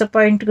ಸ್ವಲ್ಪ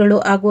ಡಿಸಪಾಯಿಂಟ್ಗಳು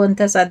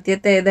ಆಗುವಂಥ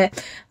ಸಾಧ್ಯತೆ ಇದೆ.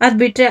 ಅದು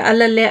ಬಿಟ್ಟರೆ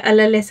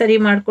ಅಲ್ಲಲ್ಲೇ ಸರಿ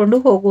ಮಾಡಿಕೊಂಡು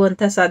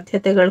ಹೋಗುವಂಥ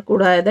ಸಾಧ್ಯತೆಗಳು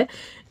ಕೂಡ ಇದೆ.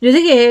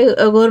 ಜೊತೆಗೆ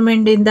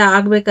ಗೌರ್ಮೆಂಟಿಂದ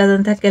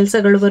ಆಗಬೇಕಾದಂಥ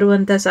ಕೆಲಸಗಳು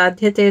ಬರುವಂಥ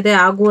ಸಾಧ್ಯತೆ ಇದೆ,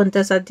 ಆಗುವಂಥ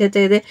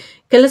ಸಾಧ್ಯತೆ ಇದೆ.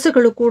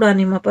 ಕೆಲಸಗಳು ಕೂಡ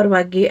ನಿಮ್ಮ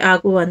ಪರವಾಗಿ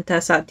ಆಗುವಂಥ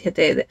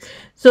ಸಾಧ್ಯತೆ ಇದೆ.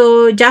 ಸೊ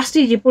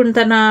ಜಾಸ್ತಿ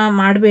ಜಿಪುಣತನ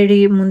ಮಾಡಬೇಡಿ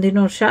ಮುಂದಿನ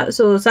ವರ್ಷ.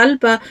 ಸೊ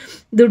ಸ್ವಲ್ಪ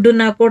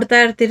ದುಡ್ಡನ್ನ ಕೊಡ್ತಾ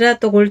ಇರ್ತೀರಾ,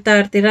 ತಗೊಳ್ತಾ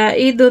ಇರ್ತೀರಾ.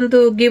 ಇದೊಂದು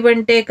ಗಿವ್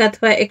ಅಂಡ್ ಟೇಕ್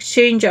ಅಥವಾ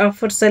ಎಕ್ಸ್ಚೇಂಜ್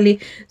ಆಫರ್ಸಲ್ಲಿ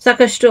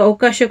ಸಾಕಷ್ಟು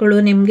ಅವಕಾಶಗಳು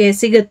ನಿಮಗೆ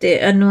ಸಿಗುತ್ತೆ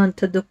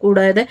ಅನ್ನುವಂಥದ್ದು ಕೂಡ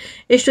ಇದೆ.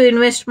 ಎಷ್ಟು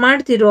ಇನ್ವೆಸ್ಟ್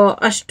ಮಾಡ್ತೀರೋ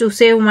ಅಷ್ಟು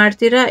ಸೇವ್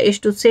ಮಾಡ್ತೀರಾ,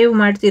 ಎಷ್ಟು ಸೇವ್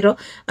ಮಾಡ್ತೀರೋ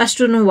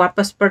ಅಷ್ಟು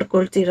ವಾಪಸ್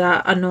ಪಡ್ಕೊಳ್ತೀರಾ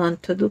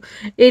ಅನ್ನುವಂಥದ್ದು.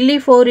 ಇಲ್ಲಿ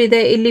 4 ಇದೆ,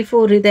 ಇಲ್ಲಿ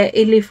 4 ಇದೆ,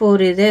 ಇಲ್ಲಿ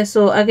 4 ಇದೆ.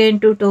 ಸೊ ಅಗೇನ್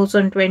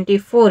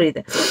 2024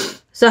 ಇದೆ.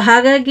 ಸೊ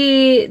ಹಾಗಾಗಿ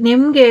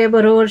ನಿಮಗೆ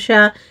ಬರೋ ವರ್ಷ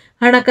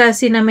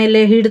ಹಣಕಾಸಿನ ಮೇಲೆ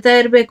ಹಿಡ್ತಾ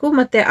ಇರಬೇಕು,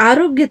 ಮತ್ತು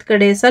ಆರೋಗ್ಯದ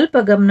ಕಡೆ ಸ್ವಲ್ಪ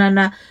ಗಮನನ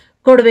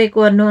ಕೊಡಬೇಕು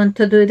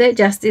ಅನ್ನುವಂಥದ್ದು ಇದೆ.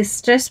 ಜಾಸ್ತಿ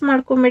ಸ್ಟ್ರೆಸ್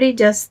ಮಾಡ್ಕೊಂಬೇಡಿ,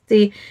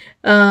 ಜಾಸ್ತಿ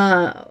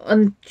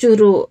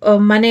ಒಂಚೂರು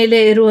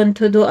ಮನೆಯಲ್ಲೇ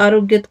ಇರುವಂಥದ್ದು,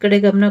 ಆರೋಗ್ಯದ ಕಡೆ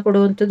ಗಮನ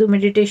ಕೊಡುವಂಥದ್ದು,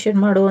 ಮೆಡಿಟೇಷನ್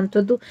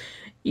ಮಾಡುವಂಥದ್ದು,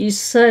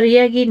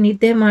 ಸರಿಯಾಗಿ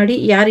ನಿದ್ದೆ ಮಾಡಿ,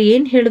 ಯಾರು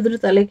ಏನು ಹೇಳಿದ್ರು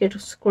ತಲೆ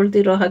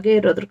ಕೆಡಿಸ್ಕೊಳ್ತಿರೋ ಹಾಗೆ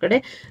ಇರೋದ್ರ ಕಡೆ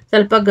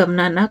ಸ್ವಲ್ಪ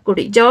ಗಮನನ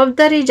ಕೊಡಿ.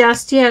 ಜವಾಬ್ದಾರಿ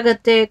ಜಾಸ್ತಿ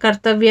ಆಗತ್ತೆ,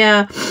 ಕರ್ತವ್ಯ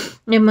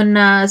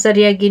ನಿಮ್ಮನ್ನು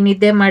ಸರಿಯಾಗಿ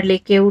ನಿದ್ದೆ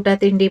ಮಾಡಲಿಕ್ಕೆ, ಊಟ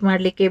ತಿಂಡಿ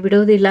ಮಾಡಲಿಕ್ಕೆ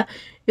ಬಿಡೋದಿಲ್ಲ.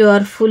 ಯು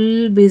ಆರ್ ಫುಲ್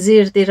ಬ್ಯುಸಿ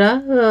ಇರ್ತೀರಾ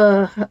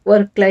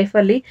ವರ್ಕ್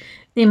ಲೈಫಲ್ಲಿ,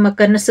 ನಿಮ್ಮ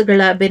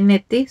ಕನಸುಗಳ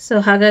ಬೆನ್ನೆತ್ತಿ. ಸೊ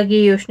ಹಾಗಾಗಿ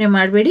ಯೋಚನೆ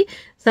ಮಾಡಬೇಡಿ,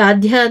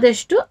 ಸಾಧ್ಯ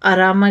ಆದಷ್ಟು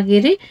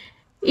ಆರಾಮಾಗಿರಿ,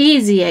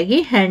 ಈಸಿಯಾಗಿ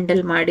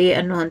ಹ್ಯಾಂಡಲ್ ಮಾಡಿ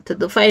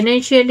ಅನ್ನುವಂಥದ್ದು.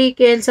 ಫೈನಾನ್ಷಿಯಲಿ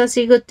ಕೆಲಸ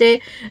ಸಿಗುತ್ತೆ,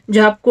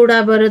 ಜಾಬ್ ಕೂಡ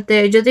ಬರುತ್ತೆ.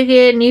 ಜೊತೆಗೆ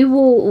ನೀವು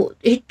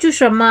ಹೆಚ್ಚು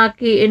ಶ್ರಮ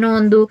ಹಾಕಿ ಏನೋ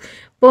ಒಂದು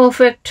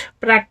ಪರ್ಫೆಕ್ಟ್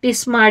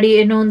ಪ್ರಾಕ್ಟೀಸ್ ಮಾಡಿ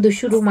ಏನೋ ಒಂದು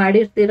ಶುರು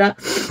ಮಾಡಿರ್ತೀರ.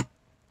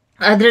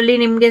 ಅದರಲ್ಲಿ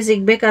ನಿಮಗೆ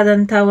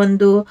ಸಿಗಬೇಕಾದಂಥ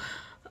ಒಂದು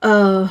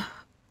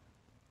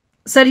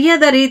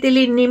ಸರಿಯಾದ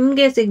ರೀತಿಲಿ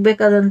ನಿಮಗೆ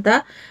ಸಿಗಬೇಕಾದಂಥ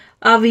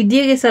ಆ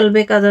ವಿದ್ಯೆಗೆ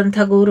ಸಲ್ಲಬೇಕಾದಂಥ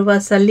ಗೌರವ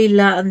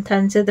ಸಲ್ಲಿಲ್ಲ ಅಂತ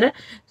ಅನ್ಸಿದ್ರೆ,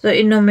 ಸೊ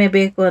ಇನ್ನೊಮ್ಮೆ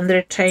ಬೇಕು ಅಂದರೆ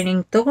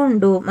ಟ್ರೈನಿಂಗ್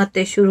ತಗೊಂಡು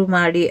ಮತ್ತೆ ಶುರು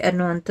ಮಾಡಿ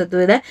ಅನ್ನುವಂಥದ್ದು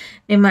ಇದೆ.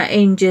 ನಿಮ್ಮ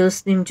ಏಂಜಲ್ಸ್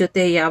ನಿಮ್ಮ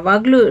ಜೊತೆ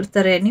ಯಾವಾಗಲೂ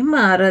ಇರ್ತಾರೆ, ನಿಮ್ಮ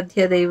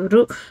ಆರಾಧ್ಯ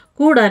ದೇವರು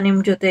ಕೂಡ ನಿಮ್ಮ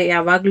ಜೊತೆ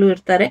ಯಾವಾಗಲೂ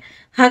ಇರ್ತಾರೆ.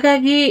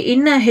 ಹಾಗಾಗಿ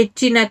ಇನ್ನು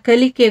ಹೆಚ್ಚಿನ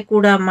ಕಲಿಕೆ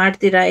ಕೂಡ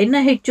ಮಾಡ್ತೀರಾ, ಇನ್ನು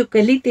ಹೆಚ್ಚು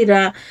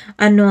ಕಲಿತೀರಾ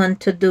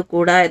ಅನ್ನುವಂಥದ್ದು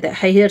ಕೂಡ ಇದೆ.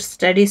 ಹೈಯರ್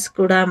ಸ್ಟಡೀಸ್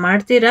ಕೂಡ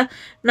ಮಾಡ್ತೀರಾ.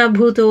 ನ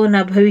ಭೂತೋ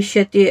ನ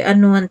ಭವಿಷ್ಯತಿ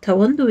ಅನ್ನುವಂಥ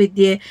ಒಂದು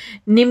ವಿದ್ಯೆ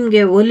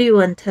ನಿಮಗೆ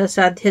ಒಲಿಯುವಂಥ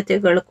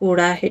ಸಾಧ್ಯತೆಗಳು ಕೂಡ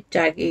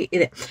ಹೆಚ್ಚಾಗಿ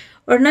ಇದೆ.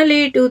 ಒಟ್ಟಿನಲ್ಲಿ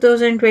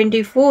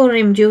 2024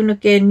 ನಿಮ್ಮ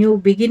ಜೀವನಕ್ಕೆ ನ್ಯೂ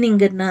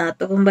ಬಿಗಿನಿಂಗನ್ನು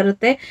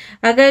ತೊಗೊಂಬರುತ್ತೆ.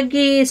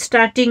 ಹಾಗಾಗಿ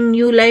ಸ್ಟಾರ್ಟಿಂಗ್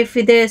ನ್ಯೂ ಲೈಫ್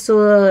ಇದೆ. ಸೊ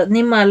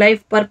ನಿಮ್ಮ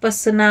ಲೈಫ್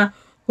ಪರ್ಪಸ್ಸನ್ನು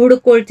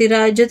ಹುಡುಕೊಳ್ತೀರಾ.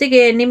 ಜೊತೆಗೆ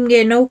ನಿಮಗೆ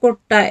ನೋವು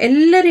ಕೊಟ್ಟ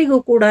ಎಲ್ಲರಿಗೂ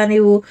ಕೂಡ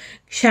ನೀವು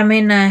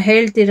ಕ್ಷಮೆನ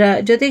ಹೇಳ್ತೀರಾ.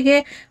 ಜೊತೆಗೆ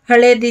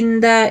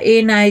ಹಳೆದಿಂದ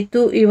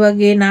ಏನಾಯಿತು,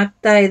 ಇವಾಗ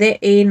ಏನಾಗ್ತಾ ಇದೆ,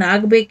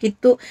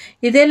 ಏನಾಗಬೇಕಿತ್ತು,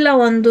 ಇದೆಲ್ಲ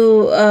ಒಂದು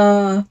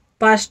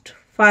ಪಾಸ್ಟ್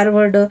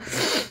ಫಾರ್ವರ್ಡ್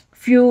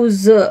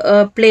ಫ್ಯೂಸ್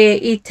ಪ್ಲೇ,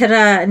 ಈ ಥರ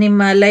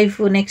ನಿಮ್ಮ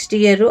ಲೈಫು ನೆಕ್ಸ್ಟ್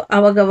ಇಯರು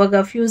ಅವಾಗವಾಗ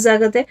ಫ್ಯೂಸ್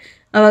ಆಗುತ್ತೆ,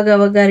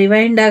 ಅವಾಗವಾಗ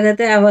ರಿವೈಂಡ್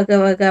ಆಗುತ್ತೆ,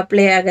 ಅವಾಗವಾಗ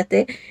ಪ್ಲೇ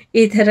ಆಗುತ್ತೆ.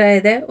 ಈ ಥರ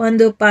ಇದೆ.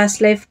 ಒಂದು ಪಾಸ್ಟ್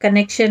ಲೈಫ್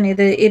ಕನೆಕ್ಷನ್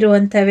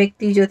ಇರುವಂಥ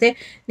ವ್ಯಕ್ತಿ ಜೊತೆ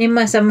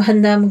ನಿಮ್ಮ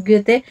ಸಂಬಂಧ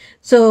ಮುಗಿಯುತ್ತೆ.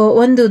 ಸೊ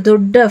ಒಂದು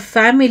ದೊಡ್ಡ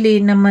ಫ್ಯಾಮಿಲಿ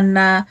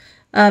ನಮ್ಮನ್ನು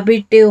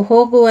ಬಿಟ್ಟು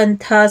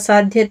ಹೋಗುವಂಥ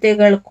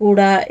ಸಾಧ್ಯತೆಗಳು ಕೂಡ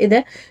ಇದೆ.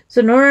 ಸೊ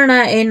ನೋಡೋಣ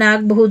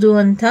ಏನಾಗಬಹುದು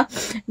ಅಂತ.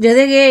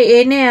 ಜೊತೆಗೆ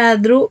ಏನೇ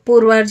ಆದರೂ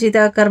ಪೂರ್ವಾರ್ಜಿತ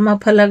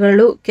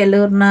ಕರ್ಮಫಲಗಳು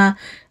ಕೆಲವ್ರನ್ನ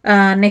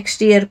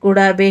ನೆಕ್ಸ್ಟ್ ಇಯರ್ ಕೂಡ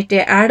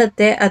ಬೇಟೆ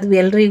ಆಡುತ್ತೆ. ಅದು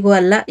ಎಲ್ರಿಗೂ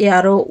ಅಲ್ಲ,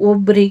 ಯಾರೋ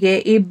ಒಬ್ಬರಿಗೆ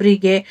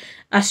ಇಬ್ಬರಿಗೆ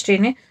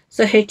ಅಷ್ಟೇ.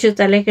 ಸೊ ಹೆಚ್ಚು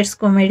ತಲೆ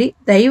ಕೆಡಿಸ್ಕೊಂಬೇಡಿ,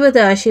 ದೈವದ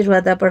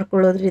ಆಶೀರ್ವಾದ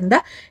ಪಡ್ಕೊಳ್ಳೋದ್ರಿಂದ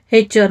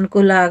ಹೆಚ್ಚು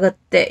ಅನುಕೂಲ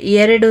ಆಗುತ್ತೆ.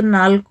 2,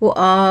 4,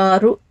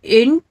 6,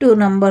 8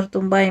 ನಂಬರ್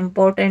ತುಂಬ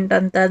ಇಂಪಾರ್ಟೆಂಟ್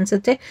ಅಂತ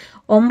ಅನಿಸುತ್ತೆ.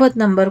 9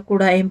 ನಂಬರ್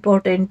ಕೂಡ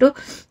ಇಂಪಾರ್ಟೆಂಟು.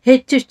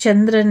 ಹೆಚ್ಚು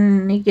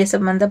ಚಂದ್ರನಿಗೆ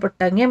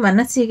ಸಂಬಂಧಪಟ್ಟಂಗೆ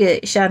ಮನಸ್ಸಿಗೆ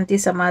ಶಾಂತಿ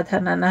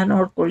ಸಮಾಧಾನನ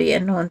ನೋಡ್ಕೊಳ್ಳಿ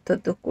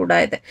ಅನ್ನುವಂಥದ್ದು ಕೂಡ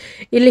ಇದೆ.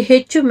 ಇಲ್ಲಿ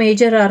ಹೆಚ್ಚು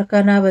ಮೇಜರ್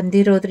ಆರ್ಕಾನ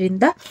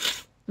ಬಂದಿರೋದ್ರಿಂದ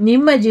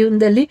ನಿಮ್ಮ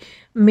ಜೀವನದಲ್ಲಿ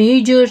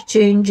major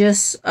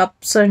changes,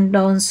 ups and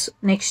downs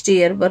next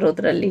year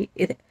ಬರೋದ್ರಲ್ಲಿ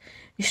ಇದೆ.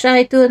 ಇಷ್ಟ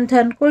ಆಯಿತು ಅಂತ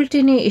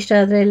ಅಂದ್ಕೊಳ್ತೀನಿ. ಇಷ್ಟ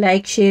ಆದರೆ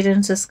like, share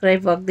and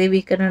subscribe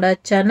Vagdevi Kannada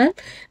channel.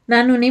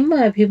 ನಾನು ನಿಮ್ಮ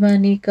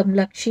ಅಭಿಮಾನಿ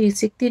ಕಮಲಾಕ್ಷಿ.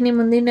 ಸಿಗ್ತೀನಿ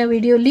ಮುಂದಿನ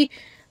ವಿಡಿಯೋಲಿ.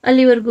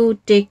 ಅಲ್ಲಿವರೆಗೂ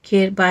ಟೇಕ್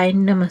ಕೇರ್. ಬಾಯ್.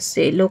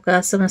 ನಮಸ್ತೆ. ಲೋಕ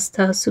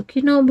ಸಮಸ್ತ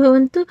ಸುಖಿನೋ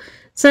ಭವಂತು,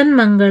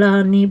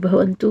 ಸನ್ಮಂಗಳಾನಿ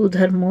ಭವಂತು,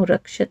 ಧರ್ಮೋ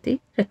ರಕ್ಷತಿ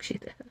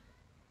ರಕ್ಷಿತಃ.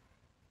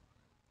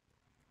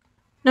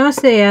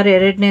 ನಮಸ್ತೆ. ಯಾರು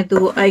ಎರಡನೇದು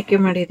ಆಯ್ಕೆ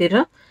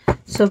ಮಾಡಿದ್ದೀರಾ?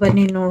 ಸೊ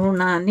ಬನ್ನಿ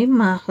ನೋಡೋಣ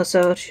ನಿಮ್ಮ ಹೊಸ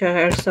ವರ್ಷ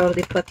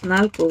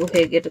 2024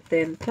 ಹೇಗಿರುತ್ತೆ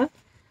ಅಂತ.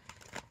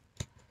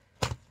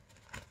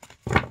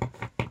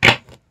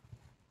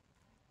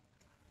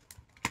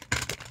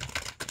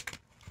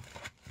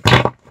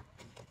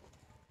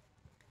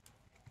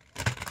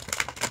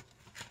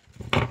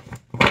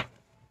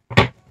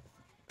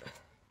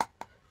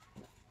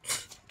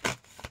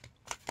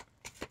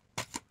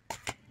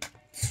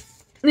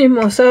 ನಿಮ್ಮ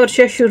ಹೊಸ ವರ್ಷ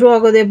ಶುರು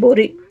ಆಗೋದೇ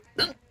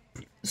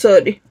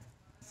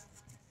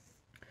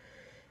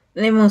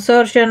ನಿಮ್ಮ ಹೊಸ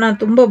ವರ್ಷನ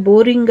ತುಂಬ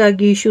ಬೋರಿಂಗ್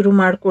ಆಗಿ ಶುರು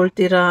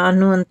ಮಾಡ್ಕೊಳ್ತೀರಾ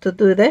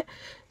ಅನ್ನುವಂಥದ್ದು ಇದೆ.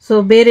 ಸೊ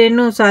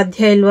ಬೇರೇನೂ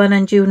ಸಾಧ್ಯ ಇಲ್ವಾ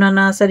ನನ್ನ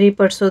ಜೀವನನ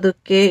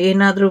ಸರಿಪಡಿಸೋದಕ್ಕೆ?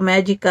 ಏನಾದರೂ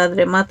ಮ್ಯಾಜಿಕ್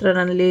ಆದರೆ ಮಾತ್ರ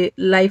ನನ್ನ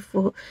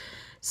ಲೈಫು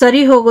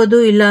ಸರಿ ಹೋಗೋದು,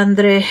 ಇಲ್ಲ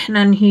ಅಂದರೆ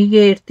ನಾನು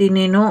ಹೀಗೆ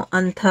ಇರ್ತೀನೇನೋ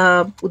ಅಂಥ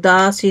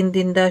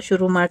ಉದಾಸೀನದಿಂದ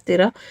ಶುರು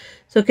ಮಾಡ್ತೀರಾ.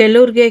 ಸೊ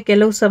ಕೆಲವ್ರಿಗೆ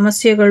ಕೆಲವು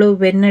ಸಮಸ್ಯೆಗಳು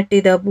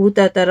ಬೆನ್ನಟ್ಟಿದ ಭೂತ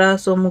ಥರ.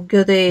 ಸೊ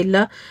ಮುಗಿಯೋದೇ ಇಲ್ಲ.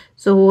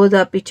 ಸೊ ಹೋದ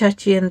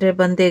ಪಿಚಾಚಿ ಅಂದರೆ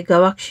ಬಂದೆ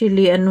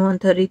ಗವಾಕ್ಷಿಲಿ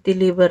ಅನ್ನುವಂಥ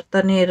ರೀತಿಲಿ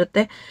ಬರ್ತಾನೆ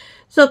ಇರುತ್ತೆ.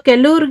 ಸೊ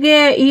ಕೆಲವ್ರಿಗೆ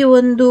ಈ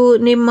ಒಂದು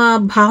ನಿಮ್ಮ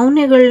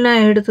ಭಾವನೆಗಳನ್ನ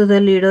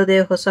ಹಿಡಿತದಲ್ಲಿ ಇಡೋದೇ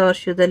ಹೊಸ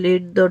ವರ್ಷದಲ್ಲಿ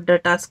ದೊಡ್ಡ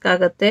ಟಾಸ್ಕ್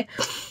ಆಗುತ್ತೆ.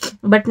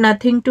 But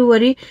nothing to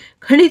worry.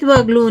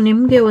 ಖಂಡಿತವಾಗ್ಲೂ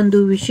ನಿಮಗೆ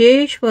ಒಂದು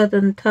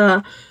ವಿಶೇಷವಾದಂಥ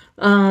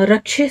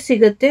ರಕ್ಷೆ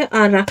ಸಿಗುತ್ತೆ.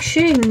 ಆ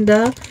ರಕ್ಷೆಯಿಂದ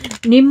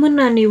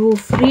ನಿಮ್ಮನ್ನು ನೀವು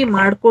ಫ್ರೀ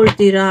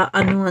ಮಾಡ್ಕೊಳ್ತೀರಾ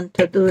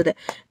ಅನ್ನುವಂಥದ್ದು ಇದೆ.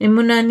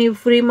 ನಿಮ್ಮನ್ನು ನೀವು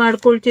ಫ್ರೀ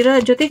ಮಾಡ್ಕೊಳ್ತೀರಾ,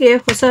 ಜೊತೆಗೆ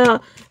ಹೊಸ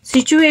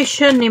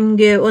ಸಿಚುವೇಶನ್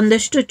ನಿಮಗೆ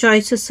ಒಂದಷ್ಟು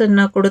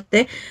ಚಾಯ್ಸಸ್ಸನ್ನು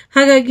ಕೊಡುತ್ತೆ.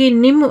 ಹಾಗಾಗಿ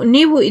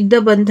ನೀವು ಇದ್ದ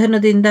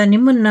ಬಂಧನದಿಂದ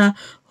ನಿಮ್ಮನ್ನು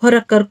ಹೊರ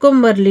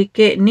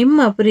ಕರ್ಕೊಂಬರ್ಲಿಕ್ಕೆ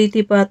ನಿಮ್ಮ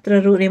ಪ್ರೀತಿ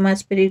ಪಾತ್ರರು, ನಿಮ್ಮ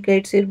ಸ್ಪಿರಿಟ್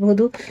ಗೈಡ್ಸ್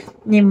ಇರ್ಬೋದು,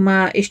 ನಿಮ್ಮ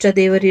ಇಷ್ಟ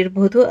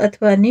ದೇವರಿರ್ಬೋದು,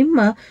 ಅಥವಾ ನಿಮ್ಮ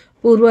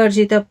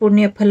ಪೂರ್ವಾರ್ಜಿತ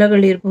ಪುಣ್ಯ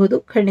ಫಲಗಳಿರ್ಬೋದು,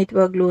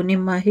 ಖಂಡಿತವಾಗ್ಲೂ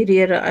ನಿಮ್ಮ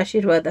ಹಿರಿಯರ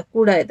ಆಶೀರ್ವಾದ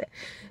ಕೂಡ ಇದೆ.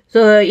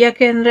 ಸೊ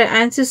ಯಾಕೆ ಅಂದರೆ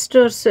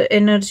ಆನ್ಸಿಸ್ಟರ್ಸ್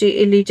ಎನರ್ಜಿ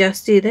ಇಲ್ಲಿ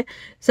ಜಾಸ್ತಿ ಇದೆ.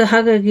 ಸೊ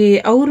ಹಾಗಾಗಿ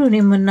ಅವರು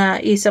ನಿಮ್ಮನ್ನು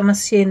ಈ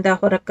ಸಮಸ್ಯೆಯಿಂದ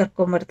ಹೊರಗೆ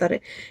ಕರ್ಕೊಂಬರ್ತಾರೆ.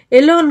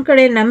 ಎಲ್ಲೋ ಒಂದು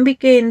ಕಡೆ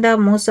ನಂಬಿಕೆಯಿಂದ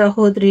ಮೋಸ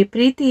ಹೋದ್ರಿ,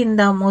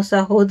 ಪ್ರೀತಿಯಿಂದ ಮೋಸ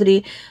ಹೋದ್ರಿ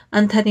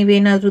ಅಂತ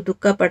ನೀವೇನಾದರೂ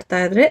ದುಃಖ ಪಡ್ತಾ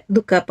ಇದ್ರೆ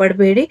ದುಃಖ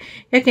ಪಡಬೇಡಿ.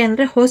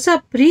 ಯಾಕೆಂದರೆ ಹೊಸ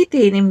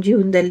ಪ್ರೀತಿ ನಿಮ್ಮ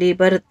ಜೀವನದಲ್ಲಿ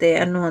ಬರುತ್ತೆ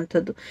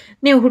ಅನ್ನುವಂಥದ್ದು.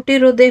 ನೀವು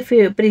ಹುಟ್ಟಿರೋದೇ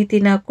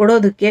ಪ್ರೀತಿನ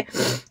ಕೊಡೋದಕ್ಕೆ.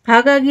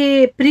 ಹಾಗಾಗಿ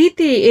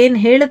ಪ್ರೀತಿ ಏನು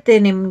ಹೇಳುತ್ತೆ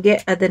ನಿಮಗೆ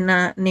ಅದನ್ನು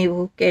ನೀವು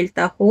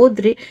ಕೇಳ್ತಾ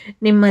ಹೋದ್ರಿ,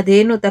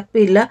 ನಿಮ್ಮದೇನು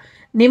ತಪ್ಪಿಲ್ಲ.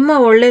 ನಿಮ್ಮ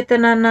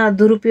ಒಳ್ಳೆತನನ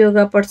ದುರುಪಯೋಗ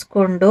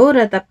ಪಡಿಸ್ಕೊಂಡವರ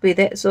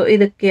ತಪ್ಪಿದೆ. ಸೊ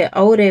ಇದಕ್ಕೆ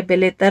ಅವರೇ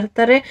ಬೆಲೆ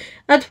ತರ್ತಾರೆ,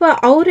 ಅಥವಾ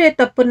ಅವರೇ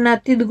ತಪ್ಪನ್ನು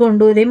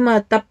ತಿದ್ಕೊಂಡು ನಿಮ್ಮ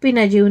ತಪ್ಪಿನ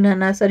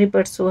ಜೀವನನ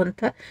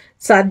ಸರಿಪಡಿಸುವಂಥ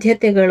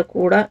ಸಾಧ್ಯತೆಗಳು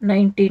ಕೂಡ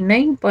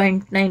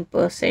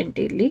 99.9%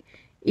 ಇಲ್ಲಿ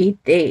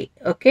ಇದೆ.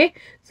 ಓಕೆ.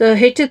 ಸೊ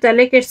ಹೆಚ್ಚು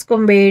ತಲೆ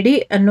ಕೆಡಿಸ್ಕೊಬೇಡಿ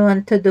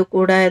ಅನ್ನುವಂಥದ್ದು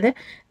ಕೂಡ ಇದೆ.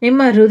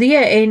 ನಿಮ್ಮ ಹೃದಯ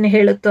ಏನು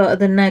ಹೇಳುತ್ತೋ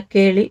ಅದನ್ನು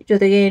ಕೇಳಿ.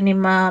 ಜೊತೆಗೆ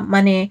ನಿಮ್ಮ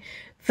ಮನೆ,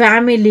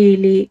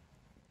 ಫ್ಯಾಮಿಲಿಲಿ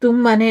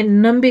ತುಂಬಾ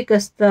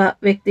ನಂಬಿಕಸ್ಥ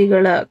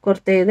ವ್ಯಕ್ತಿಗಳ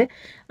ಕೊರತೆ ಇದೆ.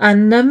 ಆ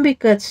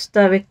ನಂಬಿಕಸ್ಥ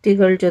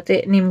ವ್ಯಕ್ತಿಗಳ ಜೊತೆ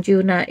ನಿಮ್ಮ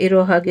ಜೀವನ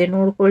ಇರೋ ಹಾಗೆ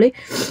ನೋಡ್ಕೊಳ್ಳಿ.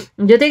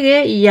 ಜೊತೆಗೆ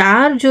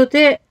ಯಾರ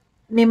ಜೊತೆ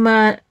ನಿಮ್ಮ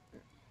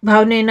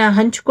ಭಾವನೆನ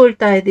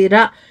ಹಂಚ್ಕೊಳ್ತಾ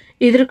ಇದ್ದೀರಾ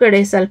ಇದ್ರ ಕಡೆ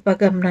ಸ್ವಲ್ಪ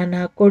ಗಮನನ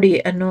ಕೊಡಿ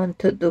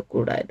ಅನ್ನುವಂಥದ್ದು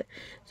ಕೂಡ ಇದೆ.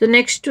 ಸೊ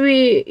ನೆಕ್ಸ್ಟ್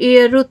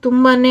ಇಯರು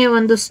ತುಂಬಾ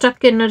ಒಂದು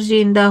ಸ್ಟಕ್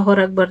ಎನರ್ಜಿಯಿಂದ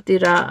ಹೊರಗೆ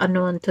ಬರ್ತೀರಾ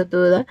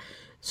ಅನ್ನುವಂಥದ್ದು ಇದೆ.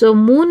 ಸೊ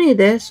ಮೂನ್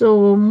ಇದೆ. ಸೊ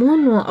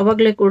ಮೂನು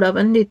ಅವಾಗಲೇ ಕೂಡ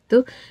ಬಂದಿತ್ತು.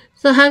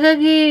 ಸೊ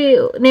ಹಾಗಾಗಿ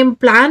ನಿಮ್ಮ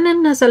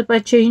ಪ್ಲ್ಯಾನನ್ನು ಸ್ವಲ್ಪ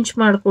ಚೇಂಜ್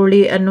ಮಾಡ್ಕೊಳ್ಳಿ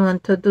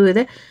ಅನ್ನುವಂಥದ್ದು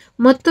ಇದೆ.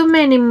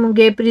 ಮತ್ತೊಮ್ಮೆ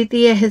ನಿಮಗೆ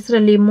ಪ್ರೀತಿಯ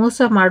ಹೆಸರಲ್ಲಿ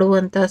ಮೋಸ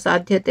ಮಾಡುವಂಥ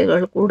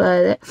ಸಾಧ್ಯತೆಗಳು ಕೂಡ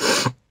ಇದೆ.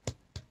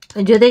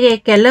 ಜೊತೆಗೆ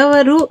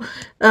ಕೆಲವರು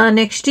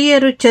ನೆಕ್ಸ್ಟ್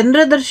ಇಯರು ಚಂದ್ರ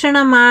ದರ್ಶನ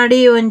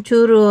ಮಾಡಿ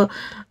ಒಂಚೂರು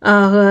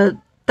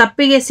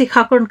ತಪ್ಪಿಗೆ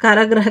ಸಿಕ್ಕಾಕೊಂಡು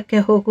ಕಾರಾಗೃಹಕ್ಕೆ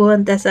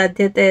ಹೋಗುವಂಥ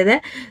ಸಾಧ್ಯತೆ ಇದೆ.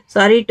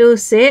 Sorry to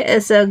say.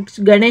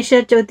 ಗಣೇಶ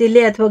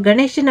ಚೌತಿಲಿ ಅಥವಾ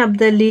ಗಣೇಶನ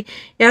ಹಬ್ಬದಲ್ಲಿ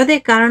ಯಾವುದೇ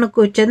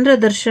ಕಾರಣಕ್ಕೂ ಚಂದ್ರ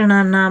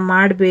ದರ್ಶನನ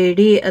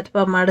ಮಾಡಬೇಡಿ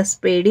ಅಥವಾ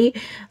ಮಾಡಿಸ್ಬೇಡಿ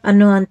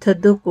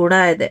ಅನ್ನುವಂಥದ್ದು ಕೂಡ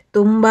ಇದೆ.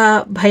 ತುಂಬ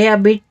ಭಯ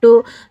ಬಿಟ್ಟು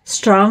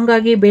ಸ್ಟ್ರಾಂಗ್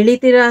ಆಗಿ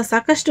ಬೆಳಿತೀರಾ.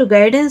 ಸಾಕಷ್ಟು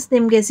ಗೈಡೆನ್ಸ್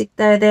ನಿಮಗೆ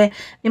ಸಿಗ್ತಾ ಇದೆ.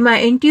 ನಿಮ್ಮ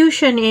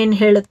ಇಂಟ್ಯೂಷನ್ ಏನು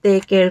ಹೇಳುತ್ತೆ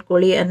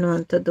ಕೇಳ್ಕೊಳ್ಳಿ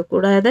ಅನ್ನುವಂಥದ್ದು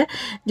ಕೂಡ ಇದೆ.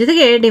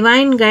 ಜೊತೆಗೆ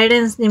ಡಿವೈನ್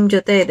ಗೈಡೆನ್ಸ್ ನಿಮ್ಮ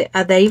ಜೊತೆ ಇದೆ. ಆ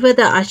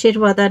ದೈವದ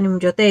ಆಶೀರ್ವಾದ ನಿಮ್ಮ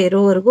ಜೊತೆ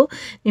ಇರೋವರೆಗೂ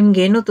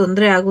ನಿಮ್ಗೇನು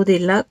ತೊಂದರೆ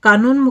ಆಗೋದಿಲ್ಲ.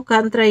 ಕಾನೂನು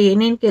ಮುಖಾಂತರ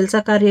ಏನೇನು ಕೆಲಸ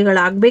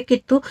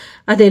ಕಾರ್ಯಗಳಾಗಬೇಕಿತ್ತು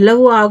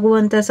ಅದೆಲ್ಲವೂ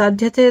ಆಗುವಂಥ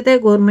ಸಾಧ್ಯತೆ ಇದೆ.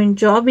 ಗೌರ್ಮೆಂಟ್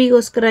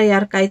ಜಾಬಿಗೋಸ್ಕರ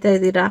ಯಾರು ಕಾಯ್ತಾ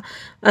ಇದ್ದೀರಾ,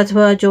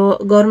 ಅಥವಾ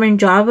ಗೌರ್ಮೆಂಟ್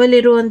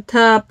ಜಾಬಲ್ಲಿರುವಂಥ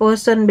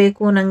ಪರ್ಸನ್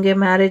ಬೇಕು ನನಗೆ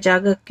ಮ್ಯಾರೇಜ್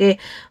ಆಗೋಕ್ಕೆ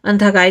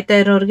ಅಂತ ಕಾಯ್ತಾ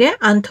ಇರೋರಿಗೆ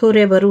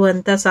ಅಂಥವರೇ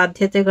ಬರುವಂಥ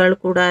ಸಾಧ್ಯತೆಗಳು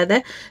ಕೂಡ ಇದೆ.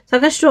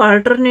 ಸಾಕಷ್ಟು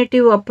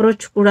ಆಲ್ಟರ್ನೇಟಿವ್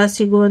ಅಪ್ರೋಚ್ ಕೂಡ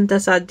ಸಿಗುವಂಥ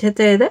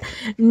ಸಾಧ್ಯತೆ ಇದೆ.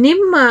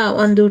 ನಿಮ್ಮ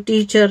ಒಂದು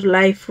ಟೀಚರ್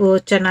ಲೈಫ್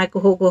ಚೆನ್ನಾಗಿ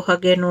ಹೋಗೋ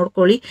ಹಾಗೆ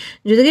ನೋಡ್ಕೊಳ್ಳಿ.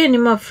 ಜೊತೆಗೆ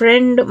ನಿಮ್ಮ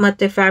ಫ್ರೆಂಡ್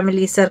ಮತ್ತು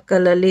ಫ್ಯಾಮಿಲಿ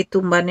ಸರ್ಕಲಲ್ಲಿ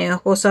ತುಂಬಾ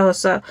ಹೊಸ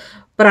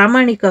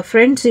ಪ್ರಾಮಾಣಿಕ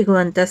ಫ್ರೆಂಡ್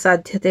ಸಿಗುವಂಥ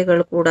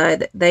ಸಾಧ್ಯತೆಗಳು ಕೂಡ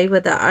ಇದೆ.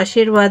 ದೈವದ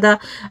ಆಶೀರ್ವಾದ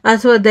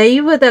ಅಥವಾ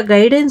ದೈವದ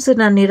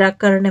ಗೈಡೆನ್ಸನ್ನ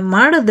ನಿರಾಕರಣೆ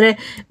ಮಾಡಿದ್ರೆ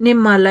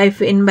ನಿಮ್ಮ ಲೈಫ್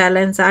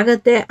ಇನ್ಬ್ಯಾಲೆನ್ಸ್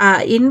ಆಗುತ್ತೆ. ಆ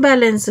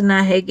ಇನ್ಬ್ಯಾಲೆನ್ಸ್ನ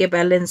ಹೇಗೆ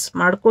ಬ್ಯಾಲೆನ್ಸ್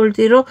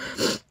ಮಾಡ್ಕೊಳ್ತೀರೋ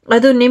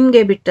ಅದು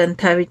ನಿಮಗೆ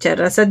ಬಿಟ್ಟಂಥ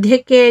ವಿಚಾರ.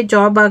 ಸದ್ಯಕ್ಕೆ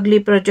ಜಾಬ್ ಆಗಲಿ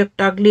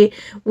ಪ್ರಾಜೆಕ್ಟ್ ಆಗಲಿ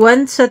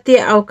ಒಂದು ಸತಿ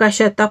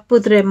ಅವಕಾಶ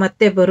ತಪ್ಪಿದ್ರೆ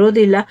ಮತ್ತೆ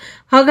ಬರೋದಿಲ್ಲ.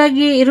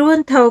 ಹಾಗಾಗಿ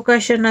ಇರುವಂಥ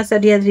ಅವಕಾಶನ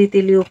ಸರಿಯಾದ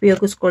ರೀತಿಯಲ್ಲಿ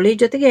ಉಪಯೋಗಿಸ್ಕೊಳ್ಳಿ.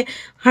 ಜೊತೆಗೆ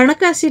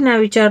ಹಣಕಾಸಿನ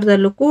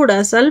ವಿಚಾರದಲ್ಲೂ ಕೂಡ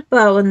ಸ್ವಲ್ಪ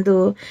ಒಂದು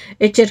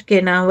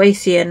ಎಚ್ಚರಿಕೆನ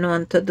ವಹಿಸಿ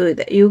ಅನ್ನುವಂಥದ್ದು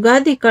ಇದೆ.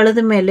 ಯುಗಾದಿ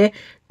ಕಳೆದ ಮೇಲೆ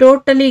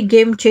ಟೋಟಲಿ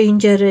ಗೇಮ್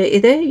ಚೇಂಜರ್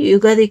ಇದೆ.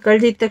 ಯುಗಾದಿ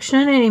ಕಳೆದಿದ ತಕ್ಷಣ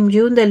ನಿಮ್ಮ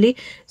ಜೀವನದಲ್ಲಿ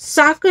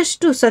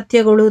ಸಾಕಷ್ಟು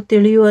ಸತ್ಯಗಳು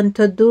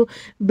ತಿಳಿಯುವಂಥದ್ದು,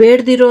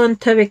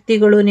 ಬೇಡದಿರುವಂಥ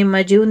ವ್ಯಕ್ತಿಗಳು ನಿಮ್ಮ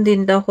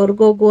ಜೀವನದಿಂದ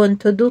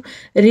ಹೊರಗೋಗುವಂಥದ್ದು,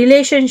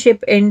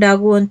 ರಿಲೇಷನ್ಶಿಪ್ ಎಂಡ್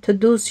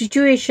ಆಗುವಂಥದ್ದು,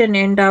 ಸಿಚುವೇಶನ್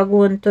ಎಂಡ್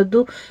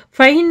ಆಗುವಂಥದ್ದು.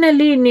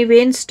 ಫೈನಲಿ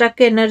ನೀವೇನು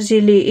ಸ್ಟಕ್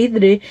ಎನರ್ಜಿಲಿ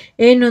ಇದ್ರಿ,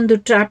 ಏನೊಂದು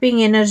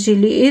ಟ್ರಾಪಿಂಗ್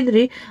ಎನರ್ಜಿಲಿ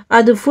ಇದ್ರಿ,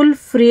 ಅದು ಫುಲ್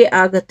ಫ್ರೀ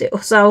ಆಗುತ್ತೆ.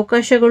 ಹೊಸ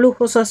ಅವಕಾಶಗಳು,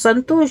 ಹೊಸ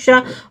ಸಂತೋಷ,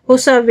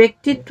 ಹೊಸ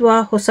ವ್ಯಕ್ತಿತ್ವ,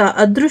 ಹೊಸ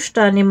ಅದೃಷ್ಟ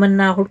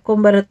ನಿಮ್ಮನ್ನು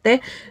ಹುಡ್ಕೊಂಬರುತ್ತೆ.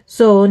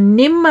 ಸೊ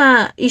ನಿಮ್ಮ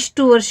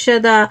ಇಷ್ಟು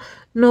ವರ್ಷದ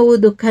ನೋವು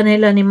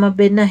ದುಃಖನೆಲ್ಲ ನಿಮ್ಮ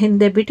ಬೆನ್ನ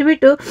ಹಿಂದೆ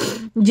ಬಿಟ್ಟುಬಿಟ್ಟು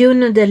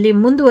ಜೀವನದಲ್ಲಿ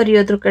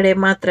ಮುಂದುವರಿಯೋದ್ರ ಕಡೆ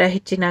ಮಾತ್ರ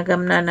ಹೆಚ್ಚಿನ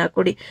ಗಮನನ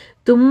ಕೊಡಿ.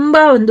 ತುಂಬ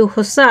ಒಂದು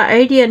ಹೊಸ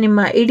ಐಡಿಯಾ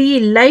ನಿಮ್ಮ ಇಡೀ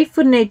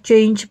ಲೈಫನ್ನೇ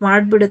ಚೇಂಜ್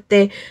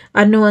ಮಾಡಿಬಿಡುತ್ತೆ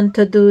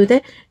ಅನ್ನುವಂಥದ್ದು ಇದೆ.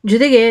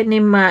 ಜೊತೆಗೆ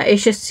ನಿಮ್ಮ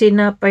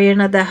ಯಶಸ್ಸಿನ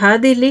ಪಯಣದ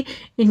ಹಾದಿಲಿ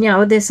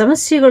ಇನ್ಯಾವುದೇ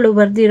ಸಮಸ್ಯೆಗಳು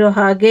ಬರ್ದಿರೋ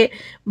ಹಾಗೆ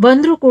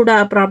ಬಂದರೂ ಕೂಡ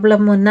ಆ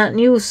ಪ್ರಾಬ್ಲಮ್ಮನ್ನು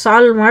ನೀವು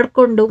ಸಾಲ್ವ್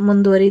ಮಾಡಿಕೊಂಡು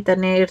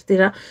ಮುಂದುವರಿತಾನೆ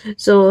ಇರ್ತೀರ.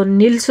 ಸೊ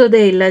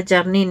ನಿಲ್ಲಿಸೋದೇ ಇಲ್ಲ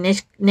ಜರ್ನಿ.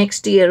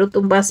 ನೆಕ್ಸ್ಟ್ ಇಯರು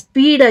ತುಂಬ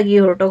ಸ್ಪೀಡಾಗಿ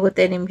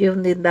ಹೊರಟೋಗುತ್ತೆ ನಿಮ್ಮ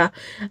ಜೀವನದಿಂದ.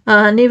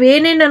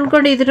 ನೀವೇನೇನು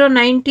ಅಂದ್ಕೊಂಡಿದ್ದೀರೋ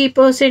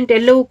 90%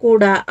 ಎಲ್ಲವೂ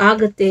ಕೂಡ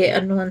ಆಗುತ್ತೆ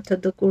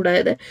ಅನ್ನುವಂಥದ್ದು ಕೂಡ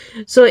ಇದೆ.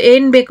 ಸೊ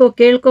ಏನು ಬೇಕೋ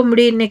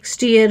ಕೇಳ್ಕೊಂಬಿಡಿ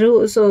ನೆಕ್ಸ್ಟ್ ಇಯರು.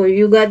 ಸೊ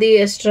ಯುಗಾದಿ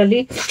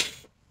ಅಷ್ಟರಲ್ಲಿ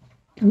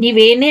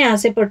ನೀವೇನೇ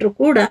ಆಸೆ ಪಟ್ಟರು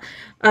ಕೂಡ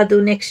ಅದು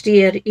ನೆಕ್ಸ್ಟ್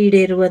ಇಯರ್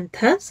ಈಡೇರುವಂಥ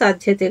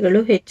ಸಾಧ್ಯತೆಗಳು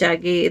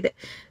ಹೆಚ್ಚಾಗಿ ಇದೆ.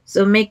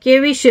 So make A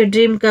wish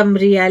dream come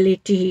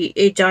reality,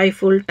 A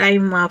joyful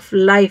time of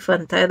life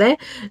ಅಂತ ಇದೆ.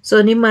 ಸೊ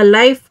ನಿಮ್ಮ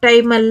ಲೈಫ್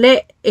ಟೈಮಲ್ಲೇ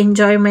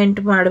ಎಂಜಾಯ್ಮೆಂಟ್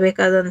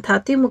ಮಾಡಬೇಕಾದಂಥ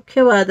ಅತಿ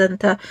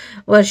ಮುಖ್ಯವಾದಂಥ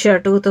ವರ್ಷ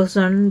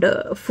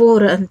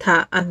 2004 ಅಂತ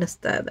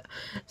ಅನ್ನಿಸ್ತಾ ಇದೆ.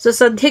 ಸೊ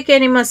ಸದ್ಯಕ್ಕೆ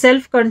ನಿಮ್ಮ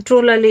ಸೆಲ್ಫ್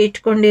ಕಂಟ್ರೋಲಲ್ಲಿ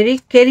ಇಟ್ಕೊಂಡಿರಿ.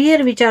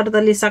 ಕೆರಿಯರ್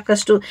ವಿಚಾರದಲ್ಲಿ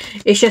ಸಾಕಷ್ಟು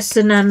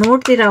ಯಶಸ್ಸನ್ನು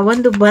ನೋಡ್ತೀರಾ.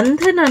 ಒಂದು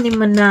ಬಂಧನ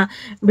ನಿಮ್ಮನ್ನು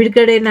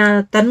ಬಿಡುಗಡೆನ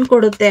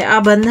ತಂದುಕೊಡುತ್ತೆ. ಆ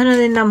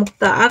ಬಂಧನದಿಂದ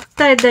ಮುಕ್ತ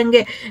ಆಗ್ತಾ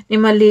ಇದ್ದಂಗೆ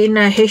ನಿಮ್ಮಲ್ಲಿ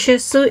ಇನ್ನು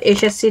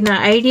ಯಶಸ್ಸಿನ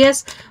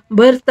ಐಡಿಯಾಸ್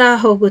ಬರ್ತಾ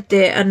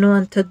ಹೋಗುತ್ತೆ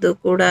ಅನ್ನುವಂಥದ್ದು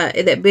ಕೂಡ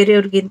ಇದೆ.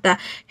 ಬೇರೆಯವ್ರಿಗಿಂತ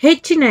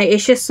ಹೆಚ್ಚಿನ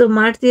ಯಶಸ್ಸು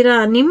ಮಾಡ್ತೀರಾ.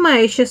 ನಿಮ್ಮ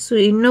ಯಶಸ್ಸು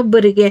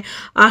ಇನ್ನೊಬ್ಬರಿಗೆ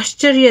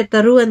ಆಶ್ಚರ್ಯ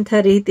ತರುವಂಥ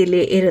ರೀತಿಲಿ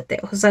ಇರುತ್ತೆ.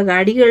 ಹೊಸ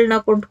ಗಾಡಿಗಳನ್ನ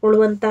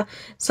ಕೊಂಡ್ಕೊಳ್ಳುವಂಥ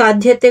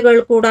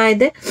ಸಾಧ್ಯತೆಗಳು ಕೂಡ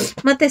ಇದೆ.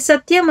 ಮತ್ತು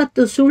ಸತ್ಯ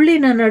ಮತ್ತು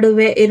ಸುಳ್ಳಿನ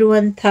ನಡುವೆ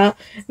ಇರುವಂಥ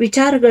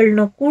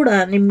ವಿಚಾರಗಳನ್ನೂ ಕೂಡ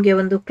ನಿಮಗೆ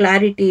ಒಂದು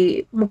ಕ್ಲಾರಿಟಿ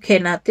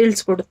ಮುಖೇನ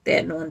ತಿಳಿಸ್ಕೊಡುತ್ತೆ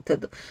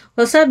ಅನ್ನುವಂಥದ್ದು.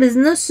 ಹೊಸ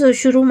ಬಿಸ್ನೆಸ್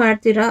ಶುರು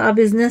ಮಾಡ್ತೀರಾ. ಆ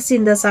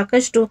ಬಿಸ್ನೆಸ್ಸಿಂದ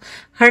ಸಾಕಷ್ಟು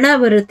ಹಣ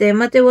ಬರುತ್ತೆ.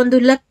 ಮತ್ತು ಒಂದು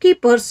ಲಕ್ಕಿ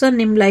ಪರ್ಸನ್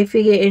ನಿಮ್ಮ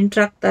ಲೈಫಿಗೆ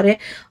ಎಂಟ್ರಾಗ್ತಾರೆ.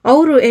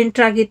 ಅವರು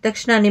ಎಂಟ್ರಾಗಿದ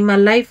ತಕ್ಷಣ ನಿಮ್ಮ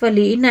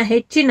ಲೈಫಲ್ಲಿ ಇನ್ನು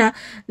ಹೆಚ್ಚಿನ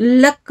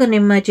ಲಕ್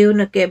ನಿಮ್ಮ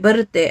ಜೀವನಕ್ಕೆ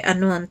ಬರುತ್ತೆ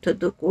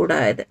ಅನ್ನುವಂಥದ್ದು ಕೂಡ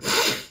ಇದೆ.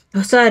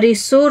 ಹೊಸ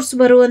ರಿಸೋರ್ಸ್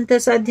ಬರುವಂಥ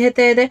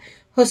ಸಾಧ್ಯತೆ ಇದೆ.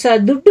 ಹೊಸ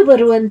ದುಡ್ಡು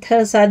ಬರುವಂಥ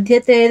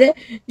ಸಾಧ್ಯತೆ ಇದೆ.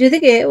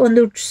 ಜೊತೆಗೆ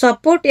ಒಂದು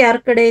ಸಪೋರ್ಟ್ ಯಾರ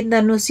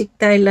ಕಡೆಯಿಂದನೂ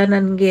ಸಿಗ್ತಾ ಇಲ್ಲ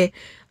ನನಗೆ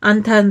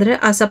ಅಂತ ಅಂದರೆ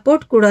ಆ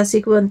ಸಪೋರ್ಟ್ ಕೂಡ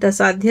ಸಿಗುವಂಥ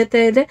ಸಾಧ್ಯತೆ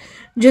ಇದೆ.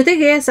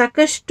 ಜೊತೆಗೆ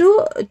ಸಾಕಷ್ಟು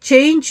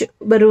ಚೇಂಜ್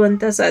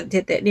ಬರುವಂಥ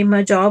ಸಾಧ್ಯತೆ. ನಿಮ್ಮ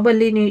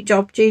ಜಾಬಲ್ಲಿ ನೀವು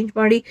ಜಾಬ್ ಚೇಂಜ್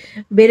ಮಾಡಿ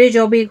ಬೇರೆ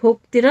ಜಾಬಿಗೆ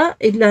ಹೋಗ್ತೀರಾ,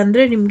 ಇಲ್ಲ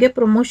ಅಂದರೆ ನಿಮಗೆ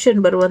ಪ್ರಮೋಷನ್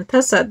ಬರುವಂಥ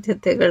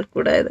ಸಾಧ್ಯತೆಗಳು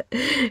ಕೂಡ ಇದೆ.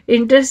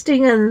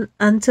 ಇಂಟ್ರೆಸ್ಟಿಂಗ್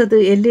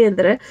ಅನ್ಸೋದು ಎಲ್ಲಿ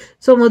ಅಂದರೆ,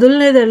 ಸೊ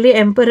ಮೊದಲನೇದಲ್ಲಿ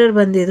ಎಂಪರರ್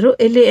ಬಂದಿದ್ರು,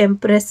 ಇಲ್ಲಿ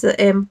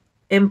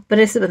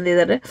ಎಂಪ್ರೆಸ್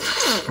ಬಂದಿದ್ದಾರೆ.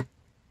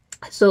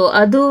 ಸೊ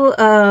ಅದು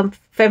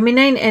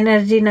ಫೆಮಿನೈನ್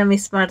ಎನರ್ಜಿನ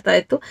ಮಿಸ್ ಮಾಡ್ತಾ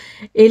ಇತ್ತು.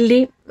 ಇಲ್ಲಿ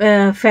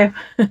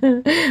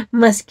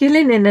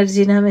ಮಸ್ಕ್ಯುಲಿನ್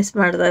ಎನರ್ಜಿನ ಮಿಸ್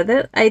ಮಾಡ್ತಾ ಇದೆ.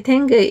 ಐ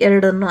ಥಿಂಕ್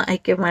ಎರಡನ್ನು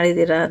ಆಯ್ಕೆ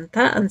ಮಾಡಿದ್ದೀರಾ ಅಂತ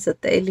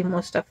ಅನಿಸುತ್ತೆ. ಇಲ್ಲಿ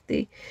ಮೋಸ್ಟ್ ಆಫ್ ದಿ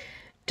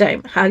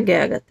ಟೈಮ್ ಹಾಗೆ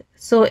ಆಗತ್ತೆ.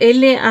 ಸೊ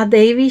ಇಲ್ಲಿ ಆ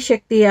ದೈವಿ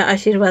ಶಕ್ತಿಯ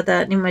ಆಶೀರ್ವಾದ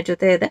ನಿಮ್ಮ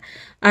ಜೊತೆ ಇದೆ.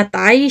 ಆ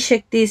ತಾಯಿ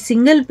ಶಕ್ತಿ,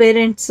 ಸಿಂಗಲ್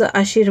ಪೇರೆಂಟ್ಸ್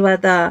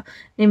ಆಶೀರ್ವಾದ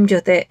ನಿಮ್ಮ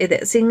ಜೊತೆ ಇದೆ.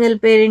 ಸಿಂಗಲ್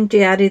ಪೇರೆಂಟ್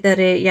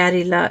ಯಾರಿದ್ದಾರೆ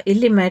ಯಾರಿಲ್ಲ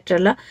ಇಲ್ಲಿ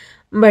ಮ್ಯಾಟ್ರಲ್ಲ.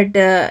 ಬಟ್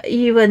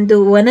ಈ ಒಂದು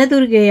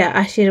ವನದುರ್ಗೆಯ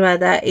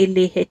ಆಶೀರ್ವಾದ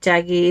ಇಲ್ಲಿ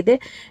ಹೆಚ್ಚಾಗಿ ಇದೆ.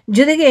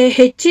 ಜೊತೆಗೆ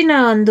ಹೆಚ್ಚಿನ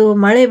ಒಂದು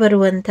ಮಳೆ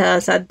ಬರುವಂಥ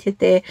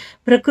ಸಾಧ್ಯತೆ,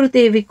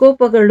 ಪ್ರಕೃತಿ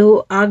ವಿಕೋಪಗಳು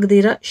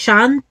ಆಗದಿರ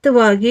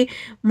ಶಾಂತವಾಗಿ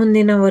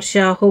ಮುಂದಿನ ವರ್ಷ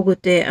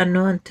ಹೋಗುತ್ತೆ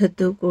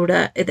ಅನ್ನುವಂಥದ್ದು ಕೂಡ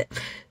ಇದೆ.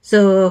 ಸೊ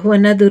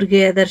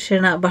ವನದುರ್ಗೆಯ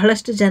ದರ್ಶನ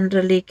ಬಹಳಷ್ಟು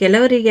ಜನರಲ್ಲಿ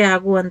ಕೆಲವರಿಗೆ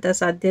ಆಗುವಂಥ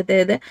ಸಾಧ್ಯತೆ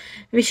ಇದೆ.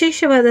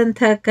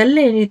 ವಿಶೇಷವಾದಂಥ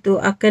ಕಲ್ಲೇನಿತ್ತು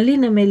ಆ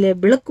ಕಲ್ಲಿನ ಮೇಲೆ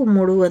ಬೆಳಕು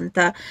ಮೂಡುವಂಥ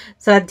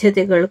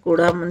ಸಾಧ್ಯತೆಗಳು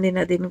ಕೂಡ ಮುಂದಿನ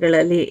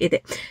ದಿನಗಳಲ್ಲಿ ಇದೆ.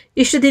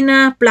 ಇಷ್ಟು ದಿನ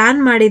ಪ್ಲಾನ್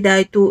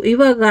ಮಾಡಿದಾಯಿತು,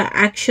 ಇವಾಗ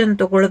ಆ್ಯಕ್ಷನ್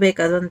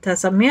ತಗೊಳ್ಬೇಕಾದಂಥ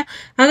ಸಮಯ.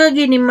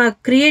 ಹಾಗಾಗಿ ನಿಮ್ಮ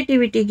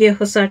ಕ್ರಿಯೇಟಿವಿಟಿಗೆ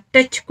ಹೊಸ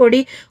ಟಚ್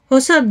ಕೊಡಿ.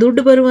 ಹೊಸ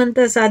ದುಡ್ಡು ಬರುವಂಥ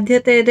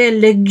ಸಾಧ್ಯತೆ ಇದೆ.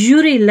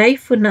 ಲಕ್ಸುರಿ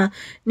ಲೈಫನ್ನ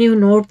ನೀವು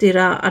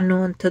ನೋಡ್ತೀರಾ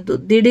ಅನ್ನುವಂಥದ್ದು.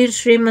 ದಿಢೀರ್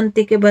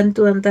ಶ್ರೀಮಂತಿಕೆ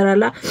ಬಂತು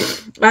ಅಂತಾರಲ್ಲ,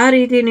 ಆ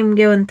ರೀತಿ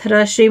ನಿಮಗೆ ಒಂಥರ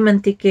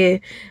ಶ್ರೀಮಂತಿಕೆ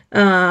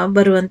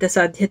ಬರುವಂಥ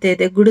ಸಾಧ್ಯತೆ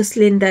ಇದೆ.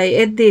 ಗುಡಿಸ್ಲಿಂದ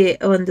ಎದ್ದು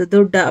ಒಂದು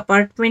ದೊಡ್ಡ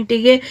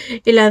ಅಪಾರ್ಟ್ಮೆಂಟಿಗೆ,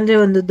 ಇಲ್ಲಾಂದರೆ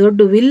ಒಂದು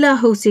ದೊಡ್ಡ ವಿಲ್ಲಾ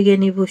ಹೌಸಿಗೆ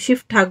ನೀವು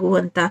ಶಿಫ್ಟ್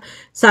ಆಗುವಂಥ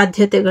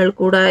ಸಾಧ್ಯತೆಗಳು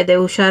ಕೂಡ ಇದೆ.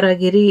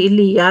 ಹುಷಾರಾಗಿರಿ.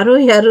 ಇಲ್ಲಿ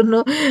ಯಾರನ್ನು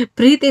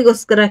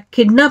ಪ್ರೀತಿಗೋಸ್ಕರ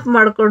ಕಿಡ್ನಾಪ್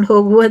ಮಾಡ್ಕೊಂಡು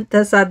ಹೋಗುವಂಥ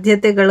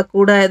ಸಾಧ್ಯತೆಗಳು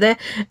ಕೂಡ ಇದೆ.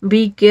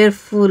 Be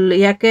careful.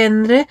 ಯಾಕೆ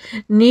ಅಂದರೆ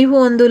ನೀವು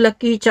ಒಂದು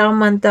ಲಕ್ಕಿ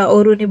ಚಾಮ್ ಅಂತ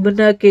ಅವರು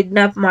ನಿಮ್ಮನ್ನ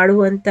ಕಿಡ್ನಾಪ್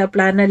ಮಾಡುವಂಥ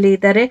ಪ್ಲಾನಲ್ಲಿ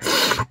ಇದ್ದಾರೆ.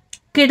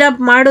 ಕಿಡಪ್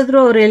ಮಾಡಿದ್ರು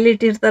ಅವ್ರು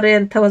ಎಲ್ಲಿಟ್ಟಿರ್ತಾರೆ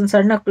ಅಂತ ಒಂದು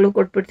ಸಣ್ಣ ಕ್ಲೂ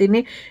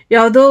ಕೊಟ್ಬಿಡ್ತೀನಿ.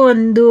 ಯಾವುದೋ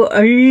ಒಂದು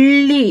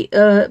ಹಳ್ಳಿ,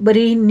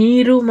 ಬರೀ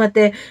ನೀರು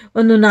ಮತ್ತು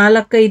ಒಂದು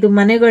 4-5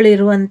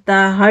 ಮನೆಗಳಿರುವಂಥ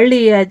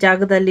ಹಳ್ಳಿಯ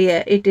ಜಾಗದಲ್ಲಿ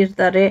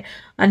ಇಟ್ಟಿರ್ತಾರೆ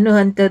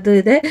ಅನ್ನುವಂಥದ್ದು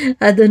ಇದೆ.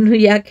 ಅದನ್ನು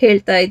ಯಾಕೆ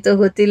ಹೇಳ್ತಾ ಇತ್ತು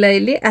ಗೊತ್ತಿಲ್ಲ,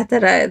 ಇಲ್ಲಿ ಆ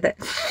ಥರ ಇದೆ.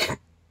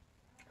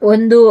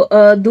 ಒಂದು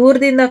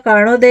ದೂರದಿಂದ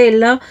ಕಾಣೋದೇ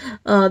ಇಲ್ಲ,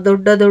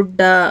 ದೊಡ್ಡ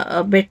ದೊಡ್ಡ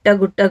ಬೆಟ್ಟ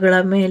ಗುಡ್ಡಗಳ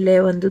ಮೇಲೆ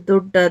ಒಂದು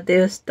ದೊಡ್ಡ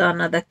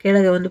ದೇವಸ್ಥಾನದ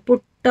ಕೆಳಗೆ ಒಂದು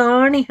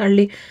ಪುಟ್ಟಾಣಿ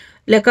ಹಳ್ಳಿ.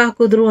 ಲೆಕ್ಕ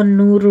ಹಾಕಿದ್ರು ಒಂದು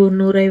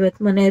 100-150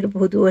 ಮನೆ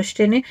ಇರಬಹುದು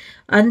ಅಷ್ಟೇನೆ.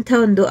 ಅಂಥ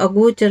ಒಂದು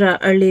ಅಗೋಚರ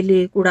ಹಳ್ಳಿಲಿ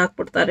ಕೂಡ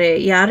ಹಾಕ್ಬಿಡ್ತಾರೆ.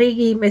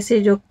 ಯಾರಿಗೆ ಈ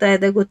ಮೆಸೇಜ್ ಹೋಗ್ತಾ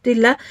ಇದೆ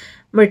ಗೊತ್ತಿಲ್ಲ,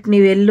 ಬಟ್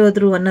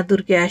ನೀವೆಲ್ಲೋದ್ರೂ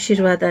ಅನ್ನದುರ್ಗೆ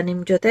ಆಶೀರ್ವಾದ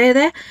ನಿಮ್ಮ ಜೊತೆ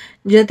ಇದೆ.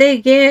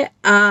 ಜೊತೆಗೆ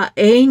ಆ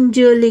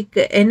ಏಂಜಲಿಕ್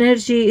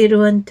ಎನರ್ಜಿ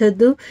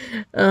ಇರುವಂಥದ್ದು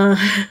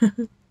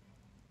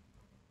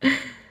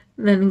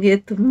ನನಗೆ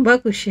ತುಂಬ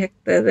ಖುಷಿ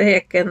ಆಗ್ತದೆ.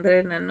 ಯಾಕೆಂದರೆ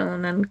ನಾನು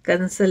ನನ್ನ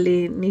ಕನಸಲ್ಲಿ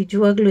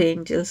ನಿಜವಾಗ್ಲೂ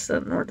ಏಂಜಲ್ಸ್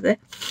ನೋಡಿದೆ.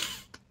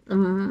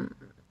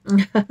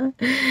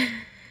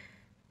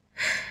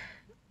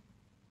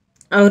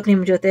 ಅವ್ರು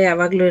ನಿಮ್ಮ ಜೊತೆ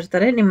ಯಾವಾಗಲೂ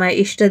ಇರ್ತಾರೆ. ನಿಮ್ಮ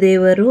ಇಷ್ಟ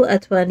ದೇವರು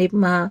ಅಥವಾ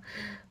ನಿಮ್ಮ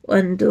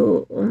ಒಂದು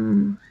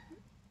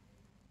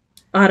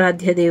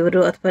ಆರಾಧ್ಯ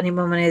ದೇವರು ಅಥವಾ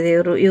ನಿಮ್ಮ ಮನೆ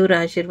ದೇವರು, ಇವರ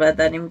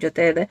ಆಶೀರ್ವಾದ ನಿಮ್ಮ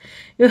ಜೊತೆ ಇದೆ.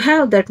 You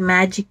have that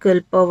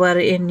magical power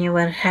in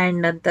your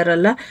hand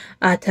ಅಂತಾರಲ್ಲ,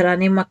 ಆ ಥರ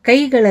ನಿಮ್ಮ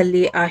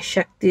ಕೈಗಳಲ್ಲಿ ಆ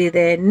ಶಕ್ತಿ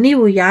ಇದೆ.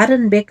 ನೀವು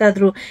ಯಾರನ್ನು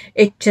ಬೇಕಾದರೂ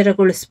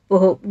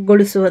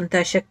ಎಚ್ಚರಗೊಳಿಸುವಂಥ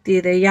ಶಕ್ತಿ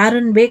ಇದೆ.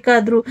 ಯಾರನ್ನು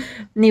ಬೇಕಾದರೂ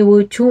ನೀವು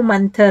ಛೂ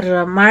ಮಂಥರ್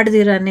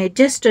ಮಾಡ್ದಿರಾನೆ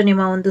ಜಸ್ಟ್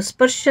ನಿಮ್ಮ ಒಂದು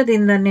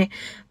ಸ್ಪರ್ಶದಿಂದನೇ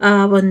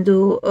ಒಂದು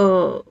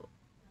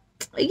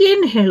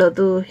ಏನು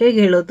ಹೇಳೋದು, ಹೇಗೆ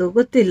ಹೇಳೋದು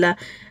ಗೊತ್ತಿಲ್ಲ,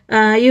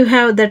 you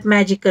have that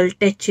magical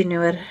touch in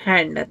your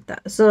hand ಅಂತ.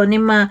 ಸೊ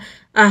ನಿಮ್ಮ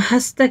ಆ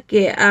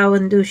ಹಸ್ತಕ್ಕೆ ಆ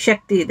ಒಂದು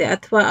ಶಕ್ತಿ ಇದೆ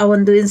ಅಥವಾ ಆ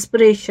ಒಂದು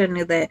ಇನ್ಸ್ಪಿರೇಷನ್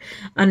ಇದೆ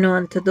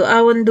ಅನ್ನುವಂಥದ್ದು. ಆ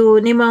ಒಂದು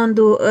ನಿಮ್ಮ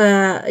ಒಂದು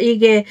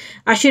ಹೀಗೆ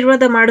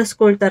ಆಶೀರ್ವಾದ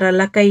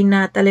ಮಾಡಿಸ್ಕೊಳ್ತಾರಲ್ಲ, ಕೈನ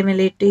ತಲೆ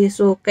ಮೇಲೆ ಇಟ್ಟು,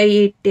 ಸೊ ಕೈ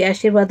ಇಟ್ಟು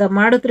ಆಶೀರ್ವಾದ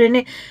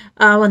ಮಾಡಿದ್ರೇ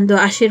ಆ ಒಂದು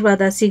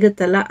ಆಶೀರ್ವಾದ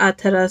ಸಿಗುತ್ತಲ್ಲ, ಆ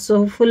ಥರ. So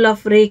full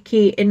of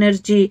reiki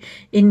energy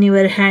in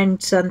your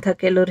hands ಅಂತ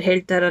ಕೆಲವ್ರು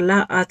ಹೇಳ್ತಾರಲ್ಲ,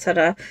 ಆ ಥರ.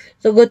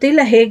 ಸೊ ಗೊತ್ತಿಲ್ಲ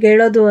ಹೇಗೆ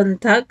ಹೇಳೋದು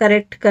ಅಂತ,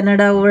 ಕರೆಕ್ಟ್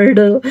ಕನ್ನಡ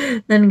ವರ್ಡು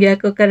ನನಗೆ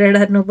ಯಾಕೋ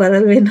ಕನ್ನಡನೂ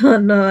ಬರಲ್ವೇನೋ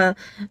ಅನ್ನೋ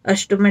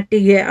ಅಷ್ಟು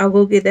ಮಟ್ಟಿಗೆ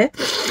ಆಗೋಗಿದೆ.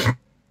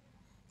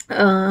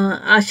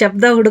 ಆ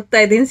ಶಬ್ದ ಹುಡುಕ್ತಾ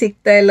ಇದ್ದೀನಿ,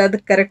 ಸಿಗ್ತಾ ಇಲ್ಲ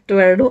ಅದಕ್ಕೆ correct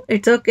word.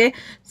 It's okay.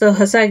 So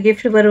ಹೊಸ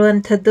ಗಿಫ್ಟ್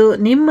ಬರುವಂಥದ್ದು,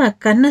 ನಿಮ್ಮ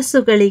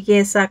ಕನಸುಗಳಿಗೆ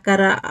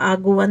ಸಾಕಾರ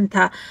ಆಗುವಂಥ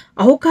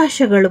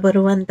ಅವಕಾಶಗಳು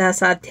ಬರುವಂಥ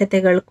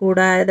ಸಾಧ್ಯತೆಗಳು ಕೂಡ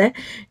ಇದೆ.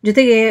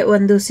 ಜೊತೆಗೆ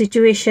ಒಂದು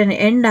ಸಿಚುವೇಶನ್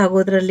ಎಂಡ್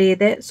ಆಗೋದ್ರಲ್ಲಿ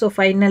ಇದೆ. ಸೊ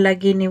ಫೈನಲ್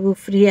ಆಗಿ ನೀವು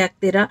ಫ್ರೀ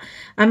ಆಗ್ತೀರಾ.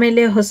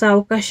 ಆಮೇಲೆ ಹೊಸ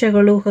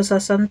ಅವಕಾಶಗಳು, ಹೊಸ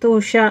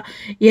ಸಂತೋಷ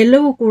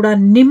ಎಲ್ಲವೂ ಕೂಡ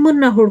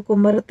ನಿಮ್ಮನ್ನು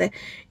ಹುಡ್ಕೊಂಬರುತ್ತೆ.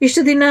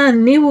 ಇಷ್ಟು ದಿನ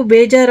ನೀವು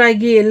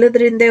ಬೇಜಾರಾಗಿ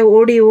ಎಲ್ಲದರಿಂದ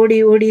ಓಡಿ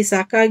ಓಡಿ ಓಡಿ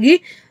ಸಾಕಾಗಿ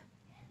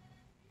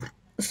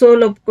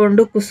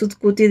ಸೋಲೊಪ್ಕೊಂಡು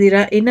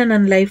ಕೂತಿದ್ದೀರಾ. ಇನ್ನು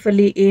ನನ್ನ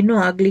ಲೈಫಲ್ಲಿ ಏನೂ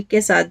ಆಗಲಿಕ್ಕೆ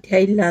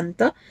ಸಾಧ್ಯ ಇಲ್ಲ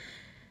ಅಂತ.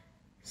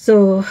 ಸೊ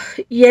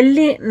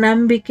ಎಲ್ಲಿ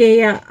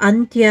ನಂಬಿಕೆಯ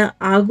ಅಂತ್ಯ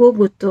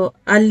ಆಗೋಗುತ್ತೋ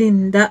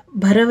ಅಲ್ಲಿಂದ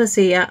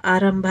ಭರವಸೆಯ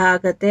ಆರಂಭ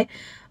ಆಗತ್ತೆ.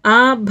 ಆ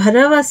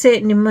ಭರವಸೆ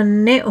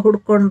ನಿಮ್ಮನ್ನೇ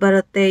ಹುಡ್ಕೊಂಡು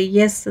ಬರುತ್ತೆ.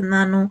 ಎಸ್,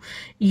 ನಾನು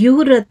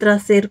ಇವ್ರ ಹತ್ರ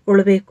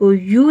ಸೇರಿಕೊಳ್ಬೇಕು,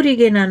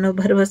 ಇವರಿಗೆ ನಾನು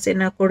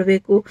ಭರವಸೆನ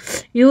ಕೊಡಬೇಕು,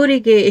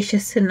 ಇವರಿಗೆ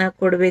ಯಶಸ್ಸನ್ನು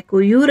ಕೊಡಬೇಕು,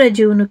 ಇವರ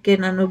ಜೀವನಕ್ಕೆ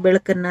ನಾನು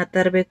ಬೆಳಕನ್ನು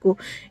ತರಬೇಕು,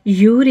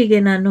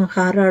 ಇವರಿಗೆ ನಾನು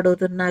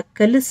ಹಾರಾಡೋದನ್ನು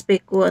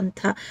ಕಲಿಸ್ಬೇಕು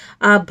ಅಂತ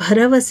ಆ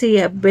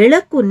ಭರವಸೆಯ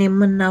ಬೆಳಕು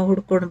ನಿಮ್ಮನ್ನು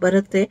ಹುಡ್ಕೊಂಡು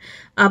ಬರುತ್ತೆ.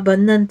 ಆ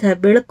ಬಂದಂಥ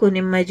ಬೆಳಕು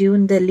ನಿಮ್ಮ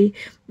ಜೀವನದಲ್ಲಿ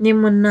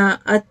ನಿಮ್ಮನ್ನು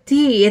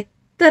ಅತಿ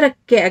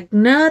ಎತ್ತರಕ್ಕೆ,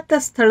 ಅಜ್ಞಾತ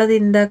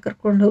ಸ್ಥಳದಿಂದ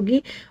ಕರ್ಕೊಂಡು ಹೋಗಿ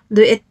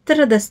ಒಂದು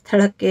ಎತ್ತರದ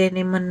ಸ್ಥಳಕ್ಕೆ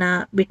ನಿಮ್ಮನ್ನು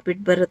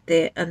ಬಿಟ್ಬಿಟ್ಟು ಬರುತ್ತೆ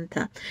ಅಂತ.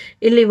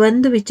 ಇಲ್ಲಿ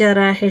ಒಂದು ವಿಚಾರ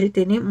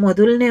ಹೇಳ್ತೀನಿ.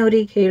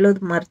 ಮೊದಲನೇವ್ರಿಗೆ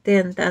ಹೇಳೋದು ಮರ್ತೆ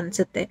ಅಂತ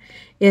ಅನಿಸುತ್ತೆ.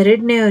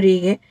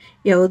 ಎರಡನೇವರಿಗೆ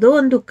ಯಾವುದೋ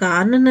ಒಂದು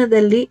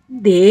ಕಾನನದಲ್ಲಿ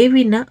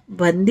ದೇವಿನ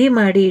ಬಂದಿ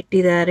ಮಾಡಿ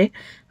ಇಟ್ಟಿದ್ದಾರೆ.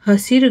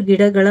 ಹಸಿರು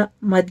ಗಿಡಗಳ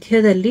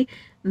ಮಧ್ಯದಲ್ಲಿ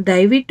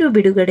ದಯವಿಟ್ಟು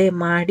ಬಿಡುಗಡೆ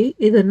ಮಾಡಿ.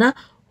 ಇದನ್ನು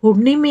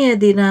ಹುಣ್ಣಿಮೆಯ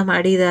ದಿನ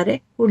ಮಾಡಿದ್ದಾರೆ.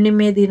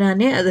 ಹುಣ್ಣಿಮೆಯ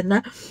ದಿನವೇ ಅದನ್ನು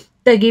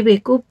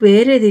ತೆಗಿಬೇಕು,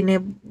 ಬೇರೆ ದಿನ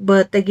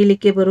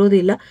ತೆಗಿಲಿಕ್ಕೆ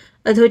ಬರೋದಿಲ್ಲ.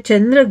 ಅಥವಾ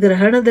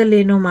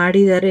ಚಂದ್ರಗ್ರಹಣದಲ್ಲೇನೋ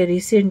ಮಾಡಿದ್ದಾರೆ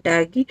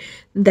ರೀಸೆಂಟಾಗಿ.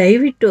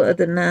 ದಯವಿಟ್ಟು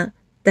ಅದನ್ನು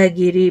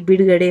ತೆಗೀರಿ,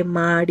 ಬಿಡುಗಡೆ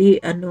ಮಾಡಿ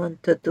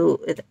ಅನ್ನುವಂಥದ್ದು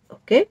ಇದೆ.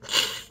 ಓಕೆ,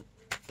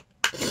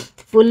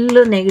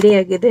 ಫುಲ್ಲು ನೆಗಡಿ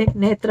ಆಗಿದೆ.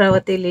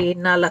 ನೇತ್ರಾವತಿಲಿ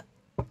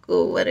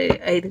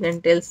 4:15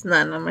 ಗಂಟೆಯಲ್ಲಿ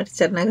ಸ್ನಾನ ಮಾಡಿ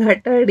ಚೆನ್ನಾಗಿ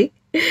ಆಟ ಆಡಿ,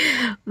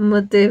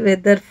 ಮತ್ತು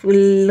ವೆದರ್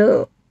ಫುಲ್ಲು,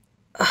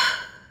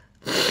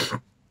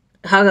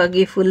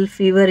 ಹಾಗಾಗಿ ಫುಲ್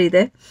ಫೀವರ್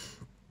ಇದೆ.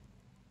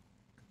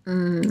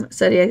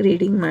 ಸರಿಯಾಗಿ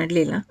ರೀಡಿಂಗ್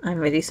ಮಾಡಲಿಲ್ಲ, I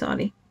am very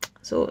sorry.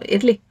 So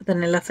ಇರಲಿ,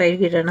 ಅದನ್ನೆಲ್ಲ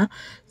ಸೈಡ್ಗಿಡೋಣ.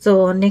 ಸೊ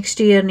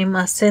ನೆಕ್ಸ್ಟ್ ಇಯರ್ ನಿಮ್ಮ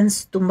ಸೆನ್ಸ್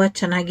ತುಂಬ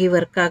ಚೆನ್ನಾಗಿ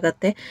ವರ್ಕ್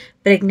ಆಗುತ್ತೆ.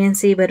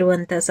 ಪ್ರೆಗ್ನೆನ್ಸಿ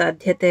ಬರುವಂಥ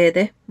ಸಾಧ್ಯತೆ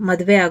ಇದೆ,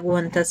 ಮದುವೆ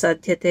ಆಗುವಂಥ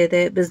ಸಾಧ್ಯತೆ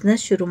ಇದೆ,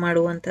 ಬಿಸ್ನೆಸ್ ಶುರು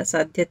ಮಾಡುವಂಥ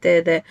ಸಾಧ್ಯತೆ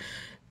ಇದೆ.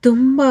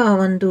 ತುಂಬ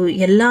ಒಂದು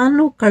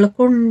ಎಲ್ಲನೂ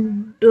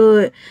ಕಳ್ಕೊಂಡು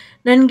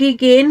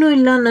ನನಗೀಗ ಏನೂ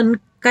ಇಲ್ಲ, ನನ್ನ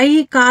ಕೈ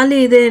ಖಾಲಿ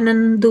ಇದೆ,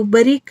 ನನ್ನದು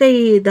ಬರೀ ಕೈ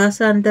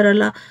ದಾಸ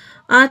ಅಂತಾರಲ್ಲ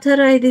ಆ ಥರ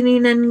ಇದ್ದೀನಿ.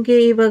 ನನಗೆ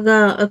ಇವಾಗ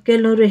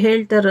ಕೆಲವರು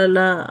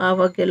ಹೇಳ್ತಾರಲ್ಲ,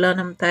 ಆವಾಗೆಲ್ಲ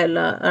ನಮ್ಮ ತಾಯೆಲ್ಲ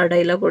ಆ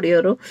ಡೈಲಾಗ್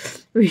ಹೊಡೆಯೋರು,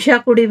 ವಿಷ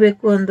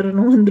ಕುಡಿಬೇಕು ಅಂದ್ರೂ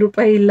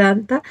 ₹1 ಇಲ್ಲ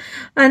ಅಂತ.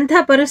 ಅಂಥ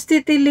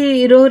ಪರಿಸ್ಥಿತಿಲಿ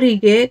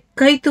ಇರೋರಿಗೆ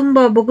ಕೈ ತುಂಬ,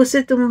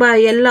 ಬೊಗಸೆ ತುಂಬ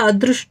ಎಲ್ಲ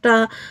ಅದೃಷ್ಟ,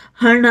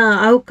 ಹಣ,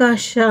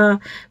 ಅವಕಾಶ,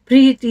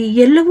 ಪ್ರೀತಿ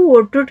ಎಲ್ಲವೂ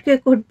ಒಟ್ಟೊಟ್ಟಿಗೆ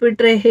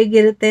ಕೊಟ್ಬಿಟ್ರೆ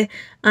ಹೇಗಿರುತ್ತೆ?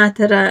 ಆ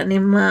ಥರ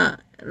ನಿಮ್ಮ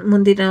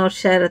ಮುಂದಿನ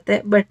ವರ್ಷ ಇರುತ್ತೆ.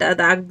 ಬಟ್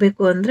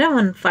ಅದಾಗಬೇಕು ಅಂದರೆ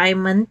ಒಂದು 5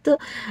 ಮಂತ್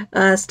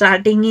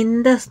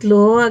ಸ್ಟಾರ್ಟಿಂಗಿಂದ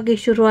ಸ್ಲೋ ಆಗಿ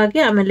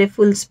ಶುರುವಾಗಿ ಆಮೇಲೆ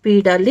ಫುಲ್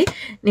ಸ್ಪೀಡಲ್ಲಿ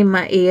ನಿಮ್ಮ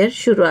ಇಯರ್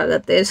ಶುರು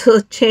ಆಗುತ್ತೆ. ಸೊ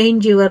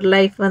ಚೇಂಜ್ ಯುವರ್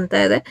ಲೈಫ್ ಅಂತ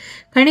ಇದೆ.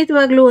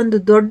 ಖಂಡಿತವಾಗ್ಲೂ ಒಂದು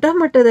ದೊಡ್ಡ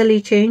ಮಟ್ಟದಲ್ಲಿ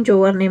ಚೇಂಜ್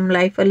ಓವರ್ ನಿಮ್ಮ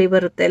ಲೈಫಲ್ಲಿ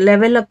ಬರುತ್ತೆ.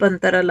 ಲೆವೆಲ್ ಅಪ್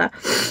ಅಂತಾರಲ್ಲ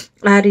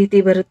ಆ ರೀತಿ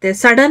ಬರುತ್ತೆ.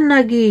 ಸಡನ್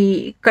ಆಗಿ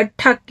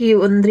ಕಟ್ ಹಾಕಿ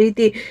ಒಂದು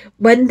ರೀತಿ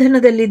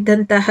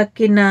ಬಂಧನದಲ್ಲಿದ್ದಂಥ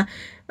ಹಕ್ಕಿನ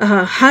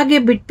ಹಾಗೆ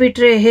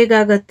ಬಿಟ್ಬಿಟ್ರೆ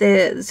ಹೇಗಾಗತ್ತೆ,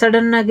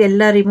 ಸಡನ್ನಾಗಿ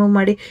ಎಲ್ಲ ರಿಮೂವ್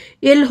ಮಾಡಿ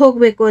ಎಲ್ಲಿ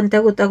ಹೋಗಬೇಕು ಅಂತ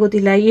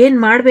ಗೊತ್ತಾಗೋದಿಲ್ಲ, ಏನು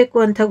ಮಾಡಬೇಕು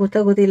ಅಂತ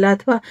ಗೊತ್ತಾಗೋದಿಲ್ಲ,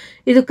 ಅಥವಾ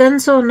ಇದು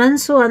ಕನಸೋ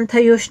ನನಸೋ ಅಂತ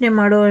ಯೋಚನೆ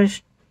ಮಾಡೋ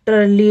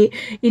ಅಷ್ಟರಲ್ಲಿ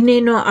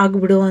ಇನ್ನೇನೋ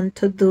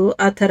ಆಗ್ಬಿಡುವಂಥದ್ದು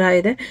ಆ ಥರ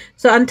ಇದೆ.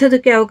 ಸೊ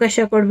ಅಂಥದಕ್ಕೆ ಅವಕಾಶ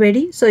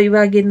ಕೊಡಬೇಡಿ. ಸೊ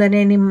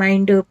ಇವಾಗಿಂದನೇ ನಿಮ್ಮ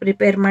ಮೈಂಡು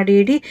ಪ್ರಿಪೇರ್ ಮಾಡಿ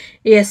ಇಡಿ.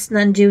 ಎಸ್,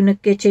 ನನ್ನ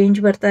ಜೀವನಕ್ಕೆ ಚೇಂಜ್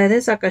ಬರ್ತಾ ಇದೆ,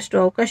 ಸಾಕಷ್ಟು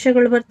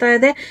ಅವಕಾಶಗಳು ಬರ್ತಾ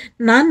ಇದೆ,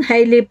 ನಾನು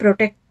ಹೈಲಿ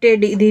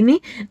ಪ್ರೊಟೆಕ್ಟೆಡ್ ಇದ್ದೀನಿ,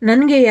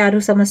 ನನಗೆ ಯಾರು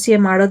ಸಮಸ್ಯೆ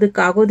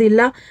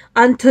ಮಾಡೋದಕ್ಕಾಗೋದಿಲ್ಲ.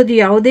 ಅಂಥದ್ದು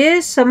ಯಾವುದೇ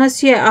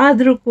ಸಮಸ್ಯೆ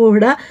ಆದರೂ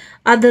ಕೂಡ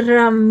ಅದರ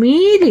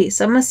ಮೀರಿ,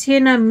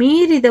 ಸಮಸ್ಯೆನ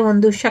ಮೀರಿದ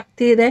ಒಂದು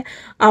ಶಕ್ತಿ ಇದೆ,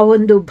 ಆ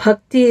ಒಂದು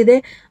ಭಕ್ತಿ ಇದೆ.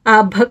 ಆ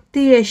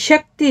ಭಕ್ತಿಯ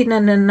ಶಕ್ತಿ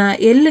ನನ್ನನ್ನು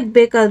ಎಲ್ಲಿಗೆ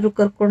ಬೇಕಾದರೂ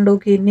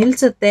ಕರ್ಕೊಂಡೋಗಿ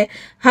ನಿಲ್ಲಿಸುತ್ತೆ.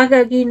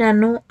 ಹಾಗಾಗಿ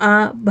ನಾನು ಆ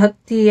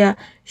ಭಕ್ತಿಯ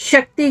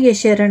ಶಕ್ತಿಗೆ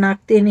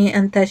ಶರಣಾಗ್ತೀನಿ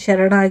ಅಂತ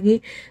ಶರಣಾಗಿ.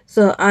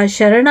 ಸೊ ಆ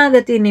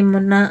ಶರಣಾಗತಿ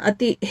ನಿಮ್ಮನ್ನು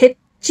ಅತಿ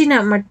ಹೆಚ್ಚಿನ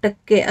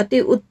ಮಟ್ಟಕ್ಕೆ,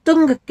 ಅತಿ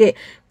ಉತ್ತುಂಗಕ್ಕೆ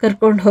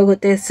ಕರ್ಕೊಂಡು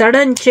ಹೋಗುತ್ತೆ.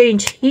 Sudden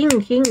change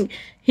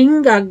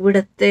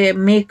ಹಿಂಗಾಗ್ಬಿಡುತ್ತೆ.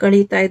 ಮೇ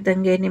ಕಳೀತಾ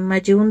ಇದ್ದಂಗೆ ನಿಮ್ಮ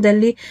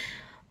ಜೀವನದಲ್ಲಿ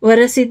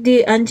ವರಸಿದ್ಧಿ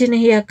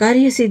ಆಂಜನೇಯ,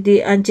 ಕಾರ್ಯಸಿದ್ಧಿ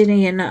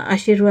ಆಂಜನೇಯನ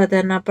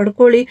ಆಶೀರ್ವಾದನ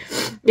ಪಡ್ಕೊಳ್ಳಿ.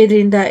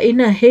 ಇದರಿಂದ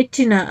ಇನ್ನು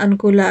ಹೆಚ್ಚಿನ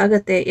ಅನುಕೂಲ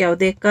ಆಗತ್ತೆ.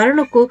 ಯಾವುದೇ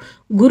ಕಾರಣಕ್ಕೂ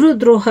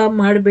ಗುರುದ್ರೋಹ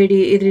ಮಾಡಬೇಡಿ,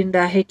 ಇದರಿಂದ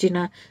ಹೆಚ್ಚಿನ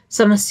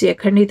ಸಮಸ್ಯೆ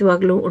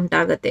ಖಂಡಿತವಾಗ್ಲೂ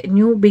ಉಂಟಾಗತ್ತೆ.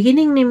 ನ್ಯೂ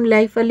ಬಿಗಿನಿಂಗ್ ನಿಮ್ಮ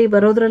ಲೈಫಲ್ಲಿ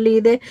ಬರೋದ್ರಲ್ಲಿ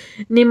ಇದೆ.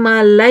 ನಿಮ್ಮ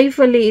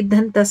ಲೈಫಲ್ಲಿ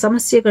ಇದ್ದಂಥ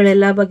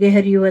ಸಮಸ್ಯೆಗಳೆಲ್ಲ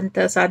ಬಗೆಹರಿಯುವಂಥ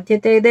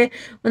ಸಾಧ್ಯತೆ ಇದೆ.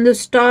 ಒಂದು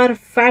ಸ್ಟಾರ್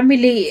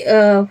ಫ್ಯಾಮಿಲಿ,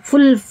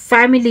 ಫುಲ್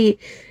ಫ್ಯಾಮಿಲಿ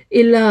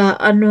ಇಲ್ಲ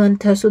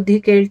ಅನ್ನುವಂಥ ಸುದ್ದಿ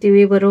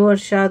ಕೇಳ್ತೀವಿ ಬರೋ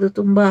ವರ್ಷ. ಅದು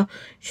ತುಂಬ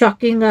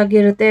ಶಾಕಿಂಗ್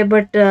ಆಗಿರುತ್ತೆ.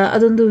 ಬಟ್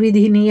ಅದೊಂದು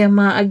ವಿಧಿ ನಿಯಮ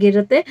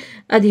ಆಗಿರುತ್ತೆ.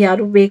 ಅದು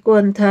ಯಾರು ಬೇಕು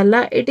ಅಂತ ಅಲ್ಲ.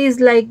 It is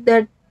like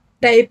that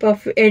type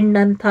of end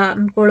ಅಂತ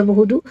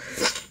ಅಂದ್ಕೊಳ್ಬಹುದು.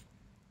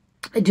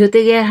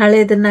 ಜೊತೆಗೆ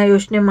ಹಳೇದನ್ನು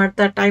ಯೋಚನೆ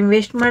ಮಾಡ್ತಾ ಟೈಮ್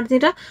ವೇಸ್ಟ್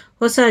ಮಾಡ್ತೀರಾ,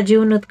 ಹೊಸ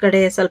ಜೀವನದ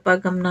ಕಡೆ ಸ್ವಲ್ಪ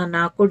ಗಮನನ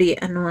ಕೊಡಿ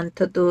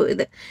ಅನ್ನುವಂಥದ್ದು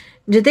ಇದೆ.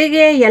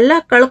 ಜೊತೆಗೆ ಎಲ್ಲ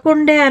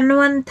ಕಳ್ಕೊಂಡೆ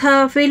ಅನ್ನುವಂಥ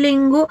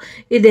ಫೀಲಿಂಗು,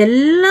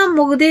 ಇದೆಲ್ಲ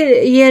ಮುಗಿದು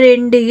ಇಯರ್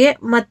ಎಂಡಿಗೆ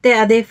ಮತ್ತೆ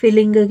ಅದೇ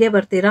ಫೀಲಿಂಗಿಗೆ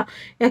ಬರ್ತೀರಾ.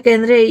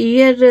 ಯಾಕೆಂದರೆ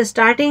ಇಯರ್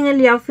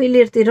ಸ್ಟಾರ್ಟಿಂಗಲ್ಲಿ ಯಾವ ಫೀಲ್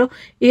ಇರ್ತೀರೋ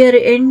ಇಯರ್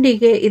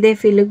ಎಂಡಿಗೆ ಇದೇ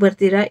ಫೀಲಿಗೆ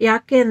ಬರ್ತೀರಾ.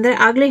 ಯಾಕೆ ಅಂದರೆ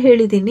ಆಗಲೇ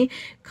ಹೇಳಿದ್ದೀನಿ,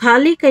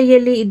 ಖಾಲಿ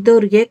ಕೈಯಲ್ಲಿ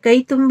ಇದ್ದವ್ರಿಗೆ ಕೈ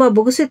ತುಂಬ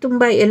ಬೊಗಸೆ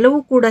ತುಂಬ ಎಲ್ಲವೂ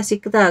ಕೂಡ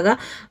ಸಿಕ್ಕಿದಾಗ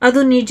ಅದು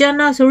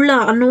ನಿಜನ ಸುಳ್ಳ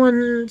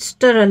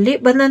ಅನ್ನುವಷ್ಟರಲ್ಲಿ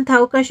ಬಂದಂಥ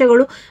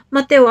ಅವಕಾಶಗಳು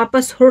ಮತ್ತೆ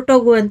ವಾಪಸ್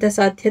ಹೊರಟೋಗುವಂಥ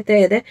ಸಾಧ್ಯತೆ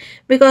ಇದೆ.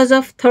 Because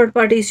of third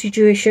party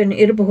situation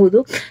ಇರಬಹುದು.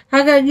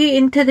 ಹಾಗಾಗಿ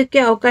ಇಂಥದಕ್ಕೆ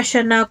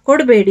ಅವಕಾಶನ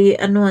ಕೊಡಬೇಡಿ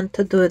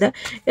ಅನ್ನುವಂಥದ್ದು ಇದೆ.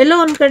 ಎಲ್ಲೋ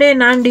ಒಂದು ಕಡೆ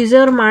ನಾನು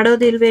ಡಿಸರ್ವ್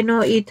ಮಾಡೋದಿಲ್ವೇನೋ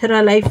ಈ ಥರ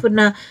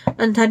ಲೈಫನ್ನ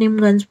ಅಂತ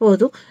ನಿಮ್ಗೆ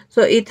ಅನಿಸ್ಬೋದು.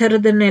 ಸೊ ಈ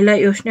ಥರದನ್ನೆಲ್ಲ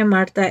ಯೋಚನೆ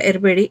ಮಾಡ್ತಾ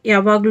ಇರಬೇಡಿ.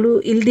 ಯಾವಾಗಲೂ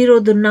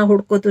ಇಲ್ದಿರೋದನ್ನ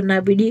ಹುಡ್ಕೋದನ್ನ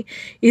ಬಿಡಿ,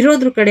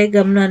 ಇರೋದ್ರ ಕಡೆ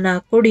ಗಮನನ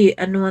ಕೊಡಿ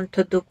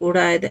ಅನ್ನುವಂಥದ್ದು ಕೂಡ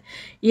ಇದೆ.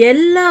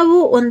 ಎಲ್ಲವೂ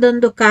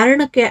ಒಂದೊಂದು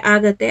ಕಾರಣಕ್ಕೆ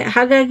ಆಗತ್ತೆ.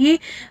 ಹಾಗಾಗಿ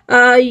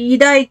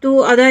ಇದಾಯಿತು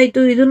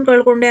ಅದಾಯಿತು, ಇದನ್ನು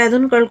ಕಳ್ಕೊಂಡೆ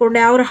ಅದನ್ನು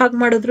ಕಳ್ಕೊಂಡೆ, ಅವ್ರು ಹಾಗೆ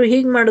ಮಾಡಿದ್ರು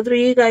ಹೀಗೆ ಮಾಡಿದ್ರು,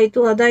 ಹೀಗಾಯಿತು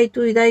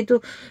ಅದಾಯಿತು ಇದಾಯಿತು,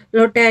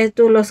 ಲೊಟ್ಟೆ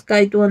ಆಯಿತು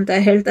ಲೊಸ್ಕಾಯಿತು ಅಂತ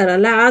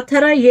ಹೇಳ್ತಾರಲ್ಲ, ಆ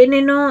ಥರ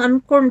ಏನೇನೋ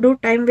ಅಂದ್ಕೊಂಡು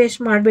ಟೈಮ್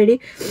ವೇಸ್ಟ್ ಮಾಡಬೇಡಿ.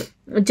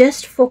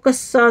 Just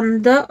focus on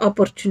the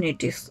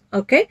opportunities.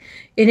 Okay,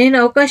 ಏನೇನು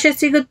ಅವಕಾಶ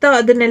ಸಿಗುತ್ತೋ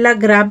ಅದನ್ನೆಲ್ಲ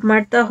ಗ್ರ್ಯಾಬ್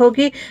ಮಾಡ್ತಾ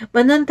ಹೋಗಿ.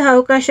 ಬಂದಂಥ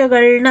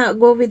ಅವಕಾಶಗಳನ್ನ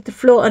ಗೋ ವಿತ್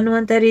ಫ್ಲೋ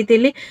ಅನ್ನುವಂಥ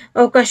ರೀತಿಯಲ್ಲಿ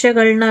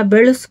ಅವಕಾಶಗಳನ್ನ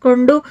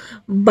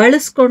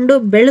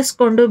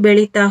ಬೆಳೆಸ್ಕೊಂಡು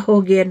ಬೆಳೀತಾ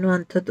ಹೋಗಿ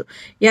ಅನ್ನುವಂಥದ್ದು.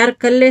 ಯಾರು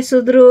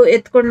ಕಲ್ಲೆಸಿದ್ರು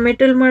ಎತ್ಕೊಂಡು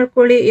ಮೆಟಲ್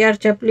ಮಾಡ್ಕೊಳ್ಳಿ, ಯಾರು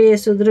ಚಪ್ಪಲಿ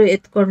ಎಸಿದ್ರು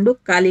ಎತ್ಕೊಂಡು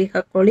ಕಾಲಿಗೆ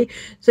ಹಾಕ್ಕೊಳ್ಳಿ.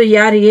 ಸೊ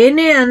ಯಾರು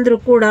ಏನೇ ಅಂದರೂ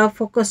ಕೂಡ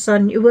ಫೋಕಸ್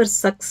ಆನ್ ಯುವರ್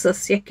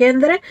ಸಕ್ಸಸ್.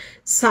 ಯಾಕೆಂದರೆ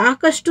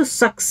ಸಾಕಷ್ಟು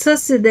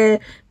ಸಕ್ಸಸ್ ಇದೆ,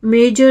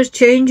 ಮೇಜರ್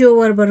ಚೇಂಜ್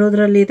ಓವರ್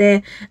ಬರೋದ್ರಲ್ಲಿದೆ.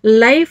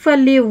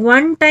 ಲೈಫಲ್ಲಿ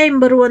ಒನ್ ಟೈಮ್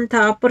ಬರುವಂಥ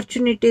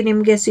ಆಪರ್ಚುನಿಟಿ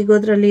ನಿಮಗೆ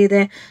ಸಿಗೋದ್ರಲ್ಲಿ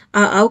ಇದೆ.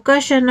 ಆ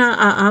ಅವಕಾಶನ,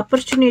 ಆ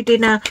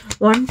ಆಪರ್ಚುನಿಟಿನ,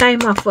 ಒನ್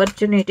ಟೈಮ್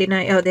ಆಪರ್ಚುನಿಟಿನ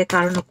ಯಾವುದೇ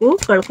ಕಾರಣಕ್ಕೂ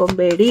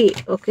ಕಳ್ಕೊಬೇಡಿ.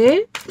 Okay,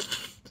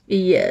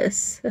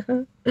 S.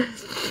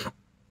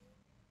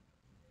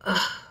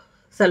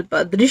 ಸ್ವಲ್ಪ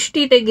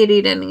ದೃಷ್ಟಿ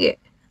ತೆಗೀರಿ ನನಗೆ.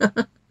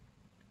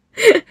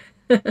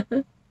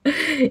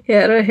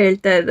 ಯಾರೋ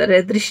ಹೇಳ್ತಾ ಇದ್ದಾರೆ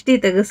ದೃಷ್ಟಿ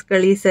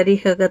ತೆಗೆಸ್ಕೊಳ್ಳಿ ಸರಿ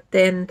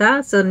ಹೋಗುತ್ತೆ ಅಂತ.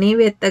 ಸೊ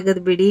ನೀವೇ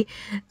ತೆಗೆದ್ಬಿಡಿ.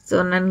 ಸೊ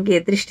ನನಗೆ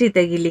ದೃಷ್ಟಿ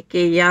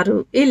ತೆಗಿಲಿಕ್ಕೆ ಯಾರೂ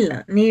ಇಲ್ಲ,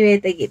 ನೀವೇ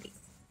ತೆಗೀರಿ.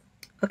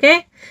 ಓಕೆ,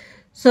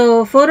 ಸೊ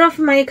 4 ಆಫ್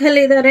ಮೈಕಲ್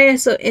ಇದ್ದಾರೆ.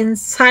 ಸೊ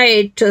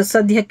ಇನ್ಸೈಟ್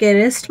ಸದ್ಯಕ್ಕೆ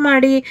ರೆಸ್ಟ್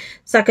ಮಾಡಿ,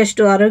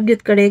 ಸಾಕಷ್ಟು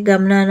ಆರೋಗ್ಯದ ಕಡೆ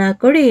ಗಮನನ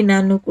ಕೊಡಿ,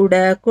 ನಾನು ಕೂಡ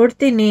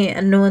ಕೊಡ್ತೀನಿ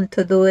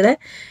ಅನ್ನುವಂಥದ್ದು ಇದೆ.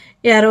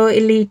 ಯಾರೋ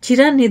ಇಲ್ಲಿ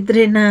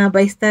ಚಿರನಿದ್ರೆನ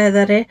ಬಯಸ್ತಾ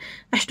ಇದ್ದಾರೆ.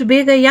 ಅಷ್ಟು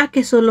ಬೇಗ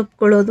ಯಾಕೆ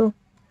ಸೋಲೊಪ್ಕೊಳ್ಳೋದು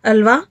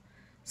ಅಲ್ವಾ?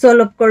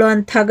 ಸೋಲೊಪ್ಕೊಳ್ಳೋ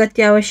ಅಂಥ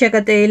ಅಗತ್ಯ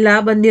ಅವಶ್ಯಕತೆ ಇಲ್ಲ.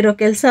 ಬಂದಿರೋ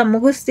ಕೆಲಸ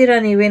ಮುಗಿಸ್ತೀರಾ.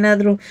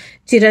 ನೀವೇನಾದರೂ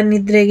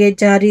ಚಿರನಿದ್ರೆಗೆ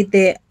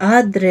ಜಾರಿದ್ದೆ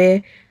ಆದರೆ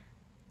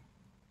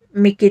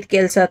ಮಿಕ್ಕಿದ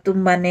ಕೆಲಸ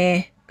ತುಂಬಾ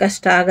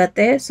ಕಷ್ಟ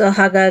ಆಗತ್ತೆ. ಸೊ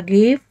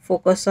ಹಾಗಾಗಿ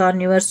focus on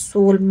your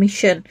soul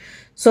mission.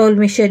 Soul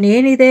mission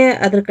ಏನಿದೆ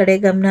ಅದ್ರ ಕಡೆ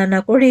ಗಮನನ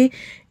ಕೊಡಿ.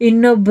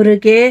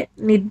 ಇನ್ನೊಬ್ಬರಿಗೆ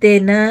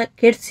ನಿದ್ದೆನ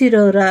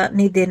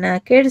ನಿದ್ದೆನ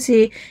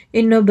ಕೆಡಿಸಿ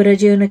ಇನ್ನೊಬ್ಬರ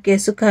ಜೀವನಕ್ಕೆ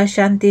ಸುಖ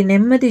ಶಾಂತಿ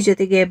ನೆಮ್ಮದಿ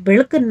ಜೊತೆಗೆ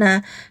ಬೆಳಕನ್ನ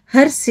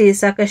ಹರಿಸಿ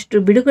ಸಾಕಷ್ಟು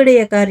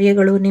ಬಿಡುಗಡೆಯ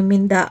ಕಾರ್ಯಗಳು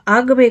ನಿಮ್ಮಿಂದ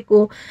ಆಗಬೇಕು,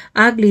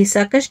 ಆಗಲಿ,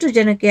 ಸಾಕಷ್ಟು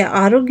ಜನಕ್ಕೆ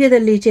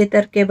ಆರೋಗ್ಯದಲ್ಲಿ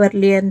ಚೇತರಿಕೆ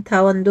ಬರಲಿ ಅಂತ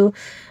ಒಂದು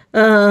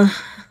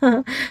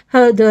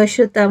ಹೌದು,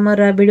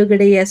 ಅಶ್ವತ್ಥಾಮರ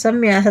ಬಿಡುಗಡೆಯ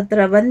ಸಮಯ ಹತ್ರ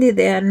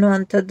ಬಂದಿದೆ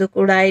ಅನ್ನುವಂಥದ್ದು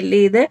ಕೂಡ ಇಲ್ಲಿ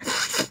ಇದೆ.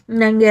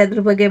 ನನಗೆ ಅದ್ರ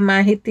ಬಗ್ಗೆ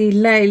ಮಾಹಿತಿ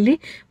ಇಲ್ಲ, ಇಲ್ಲಿ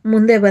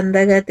ಮುಂದೆ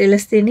ಬಂದಾಗ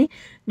ತಿಳಿಸ್ತೀನಿ.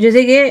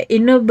 ಜೊತೆಗೆ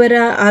ಇನ್ನೊಬ್ಬರ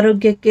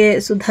ಆರೋಗ್ಯಕ್ಕೆ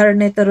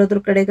ಸುಧಾರಣೆ ತರೋದ್ರ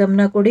ಕಡೆ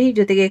ಗಮನ ಕೊಡಿ.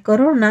 ಜೊತೆಗೆ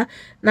ಕೊರೋನಾ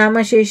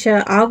ನಾಮಶೇಷ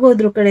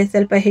ಆಗೋದ್ರ ಕಡೆ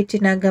ಸ್ವಲ್ಪ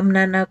ಹೆಚ್ಚಿನ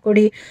ಗಮನನ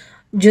ಕೊಡಿ.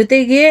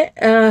 ಜೊತೆಗೆ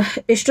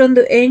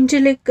ಎಷ್ಟೊಂದು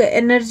ಏಂಜಲಿಕ್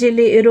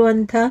ಎನರ್ಜಿಲಿ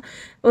ಇರುವಂಥ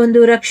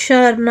ಒಂದು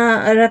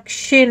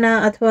ರಕ್ಷೆನ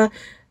ಅಥವಾ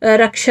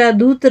ರಕ್ಷಾ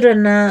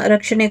ದೂತರನ್ನ,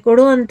 ರಕ್ಷಣೆ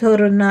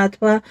ಕೊಡುವಂಥವ್ರನ್ನ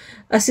ಅಥವಾ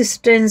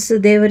ಅಸಿಸ್ಟೆನ್ಸ್,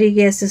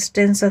 ದೇವರಿಗೆ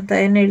ಅಸಿಸ್ಟೆನ್ಸ್ ಅಂತ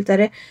ಏನು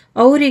ಹೇಳ್ತಾರೆ,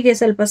 ಅವರಿಗೆ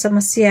ಸ್ವಲ್ಪ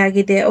ಸಮಸ್ಯೆ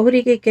ಆಗಿದೆ,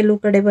 ಅವರಿಗೆ ಕೆಲವು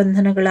ಕಡೆ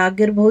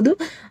ಬಂಧನಗಳಾಗಿರ್ಬೋದು,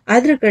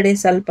 ಅದ್ರ ಕಡೆ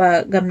ಸ್ವಲ್ಪ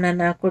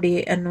ಗಮನನ ಕೊಡಿ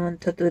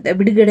ಅನ್ನುವಂಥದ್ದು ಇದೆ.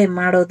 ಬಿಡುಗಡೆ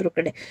ಮಾಡೋದ್ರ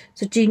ಕಡೆ.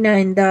 ಸೊ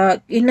ಚೀನಾದಿಂದ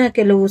ಇನ್ನು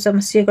ಕೆಲವು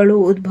ಸಮಸ್ಯೆಗಳು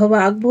ಉದ್ಭವ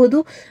ಆಗ್ಬೋದು.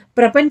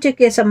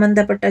 ಪ್ರಪಂಚಕ್ಕೆ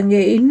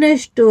ಸಂಬಂಧಪಟ್ಟಂಗೆ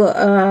ಇನ್ನಷ್ಟು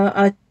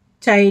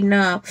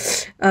ಚೈನಾ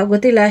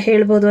ಗೊತ್ತಿಲ್ಲ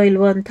ಹೇಳ್ಬೋದೋ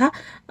ಇಲ್ವೋ ಅಂತ,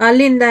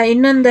 ಅಲ್ಲಿಂದ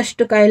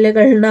ಇನ್ನೊಂದಷ್ಟು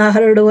ಕಾಯಿಲೆಗಳನ್ನ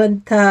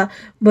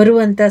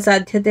ಬರುವಂಥ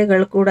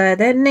ಸಾಧ್ಯತೆಗಳು ಕೂಡ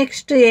ಇದೆ.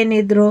 ನೆಕ್ಸ್ಟ್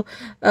ಏನಿದ್ರು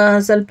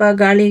ಸ್ವಲ್ಪ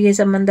ಗಾಳಿಗೆ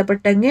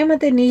ಸಂಬಂಧಪಟ್ಟಂಗೆ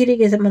ಮತ್ತು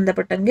ನೀರಿಗೆ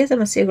ಸಂಬಂಧಪಟ್ಟಂಗೆ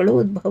ಸಮಸ್ಯೆಗಳು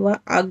ಉದ್ಭವ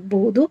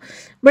ಆಗಬಹುದು.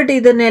 ಬಟ್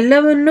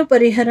ಇದನ್ನೆಲ್ಲವನ್ನು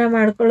ಪರಿಹಾರ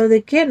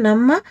ಮಾಡ್ಕೊಳ್ಳೋದಕ್ಕೆ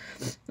ನಮ್ಮ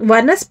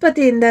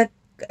ವನಸ್ಪತಿಯಿಂದ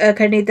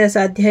ಖಂಡಿತ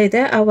ಸಾಧ್ಯ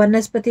ಇದೆ. ಆ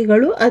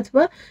ವನಸ್ಪತಿಗಳು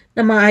ಅಥವಾ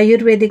ನಮ್ಮ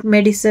ಆಯುರ್ವೇದಿಕ್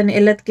ಮೆಡಿಸನ್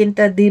ಎಲ್ಲದಕ್ಕಿಂತ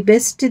ದಿ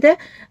ಬೆಸ್ಟ್ ಇದೆ.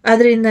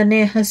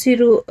 ಅದರಿಂದನೇ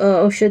ಹಸಿರು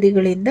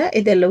ಔಷಧಿಗಳಿಂದ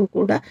ಇದೆಲ್ಲವೂ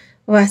ಕೂಡ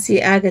ವಾಸಿ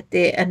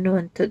ಆಗತ್ತೆ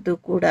ಅನ್ನುವಂಥದ್ದು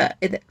ಕೂಡ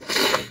ಇದೆ.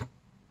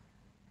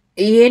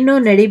 ಏನೋ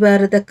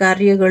ನಡಿಬಾರದ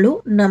ಕಾರ್ಯಗಳು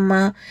ನಮ್ಮ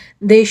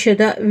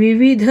ದೇಶದ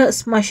ವಿವಿಧ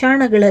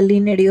ಸ್ಮಶಾನಗಳಲ್ಲಿ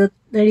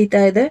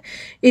ನಡೀತಾ ಇದೆ.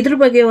 ಇದ್ರ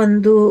ಬಗ್ಗೆ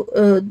ಒಂದು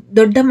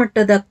ದೊಡ್ಡ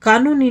ಮಟ್ಟದ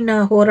ಕಾನೂನಿನ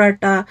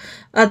ಹೋರಾಟ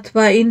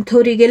ಅಥವಾ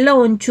ಇಂಥವರಿಗೆಲ್ಲ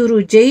ಒಂಚೂರು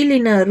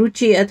ಜೈಲಿನ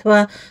ರುಚಿ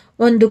ಅಥವಾ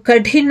ಒಂದು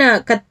ಕಠಿಣ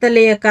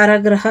ಕತ್ತಲೆಯ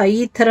ಕಾರಾಗೃಹ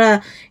ಈ ಥರ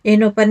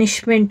ಏನೋ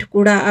ಪನಿಷ್ಮೆಂಟ್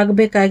ಕೂಡ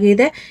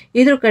ಆಗಬೇಕಾಗಿದೆ.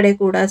 ಇದ್ರ ಕಡೆ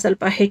ಕೂಡ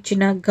ಸ್ವಲ್ಪ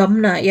ಹೆಚ್ಚಿನ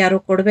ಗಮನ ಯಾರೋ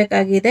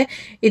ಕೊಡಬೇಕಾಗಿದೆ.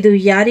 ಇದು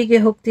ಯಾರಿಗೆ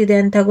ಹೋಗ್ತಿದೆ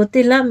ಅಂತ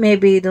ಗೊತ್ತಿಲ್ಲ. ಮೇ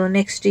ಬಿ ಇದು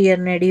ನೆಕ್ಸ್ಟ್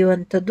ಇಯರ್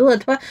ನಡೆಯುವಂಥದ್ದು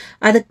ಅಥವಾ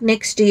ಅದಕ್ಕೆ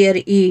ನೆಕ್ಸ್ಟ್ ಇಯರ್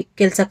ಈ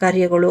ಕೆಲಸ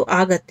ಕಾರ್ಯಗಳು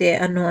ಆಗತ್ತೆ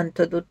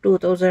ಅನ್ನುವಂಥದ್ದು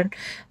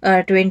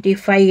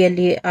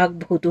 2025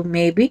 ಆಗಬಹುದು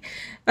ಮೇ ಬಿ,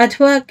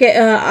 ಅಥವಾ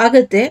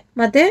ಆಗತ್ತೆ.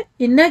 ಮತ್ತು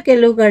ಇನ್ನು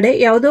ಕೆಲವು ಕಡೆ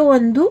ಯಾವುದೋ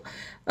ಒಂದು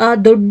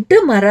ದೊಡ್ಡ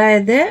ಮರ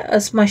ಇದೆ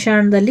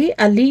ಸ್ಮಶಾನದಲ್ಲಿ,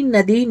 ಅಲ್ಲಿ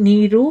ನದಿ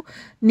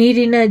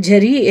ನೀರಿನ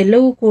ಝರಿ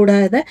ಎಲ್ಲವೂ ಕೂಡ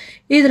ಇದೆ.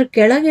 ಇದ್ರ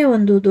ಕೆಳಗೆ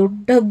ಒಂದು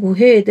ದೊಡ್ಡ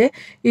ಗುಹೆ ಇದೆ.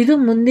 ಇದು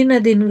ಮುಂದಿನ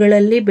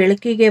ದಿನಗಳಲ್ಲಿ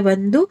ಬೆಳಕಿಗೆ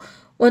ಬಂದು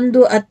ಒಂದು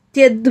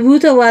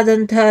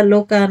ಅತ್ಯದ್ಭುತವಾದಂತಹ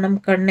ಲೋಕ ನಮ್ಮ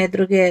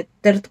ಕಣ್ಣೆದುರಿಗೆ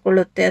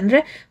ತೆರೆದುಕೊಳ್ಳುತ್ತೆ. ಅಂದರೆ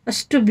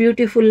ಅಷ್ಟು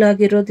ಬ್ಯೂಟಿಫುಲ್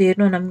ಆಗಿರೋದು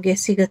ಏನೋ ನಮಗೆ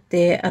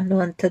ಸಿಗತ್ತೆ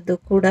ಅನ್ನುವಂಥದ್ದು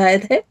ಕೂಡ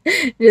ಇದೆ.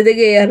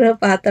 ಜೊತೆಗೆ ಯಾರೋ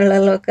ಪಾತಾಳ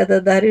ಲೋಕದ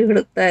ದಾರಿ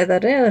ಹುಡುಕ್ತಾ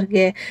ಇದ್ದಾರೆ,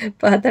 ಅವ್ರಿಗೆ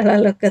ಪಾತಾಳ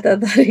ಲೋಕದ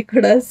ದಾರಿ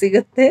ಕೂಡ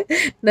ಸಿಗುತ್ತೆ.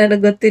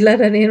 ನನಗೆ ಗೊತ್ತಿಲ್ಲ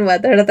ನಾನೇನು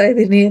ಮಾತಾಡ್ತಾ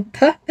ಇದ್ದೀನಿ ಅಂತ.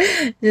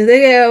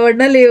 ಜೊತೆಗೆ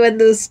ಒಟ್ಟಿನಲ್ಲಿ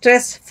ಒಂದು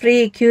ಸ್ಟ್ರೆಸ್ ಫ್ರೀ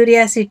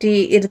ಕ್ಯೂರಿಯಾಸಿಟಿ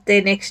ಇರುತ್ತೆ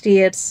ನೆಕ್ಸ್ಟ್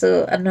ಇಯರ್ಸ್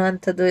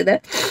ಅನ್ನುವಂಥದ್ದು ಇದೆ.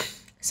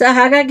 ಸೊ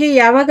ಹಾಗಾಗಿ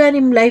ಯಾವಾಗ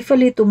ನಿಮ್ಮ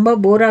ಲೈಫಲ್ಲಿ ತುಂಬ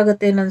ಬೋರ್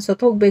ಆಗುತ್ತೆ, ನಾನು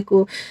ಸತ್ತೋಗ್ಬೇಕು,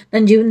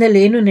 ನನ್ನ ಜೀವನದಲ್ಲಿ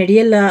ಏನು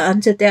ನಡೆಯಲ್ಲ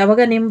ಅನಿಸುತ್ತೆ,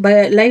 ಆವಾಗ ನಿಮ್ಮ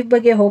ಲೈಫ್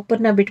ಬಗ್ಗೆ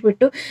ಹೋಪನ್ನು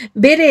ಬಿಟ್ಬಿಟ್ಟು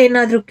ಬೇರೆ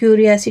ಏನಾದರೂ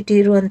ಕ್ಯೂರಿಯಾಸಿಟಿ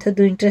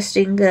ಇರುವಂಥದ್ದು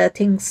ಇಂಟ್ರೆಸ್ಟಿಂಗ್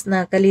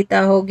ಥಿಂಗ್ಸ್ನ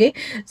ಕಲಿತಾ ಹೋಗಿ.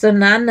 ಸೊ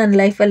ನಾನು ನನ್ನ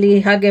ಲೈಫಲ್ಲಿ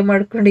ಹಾಗೆ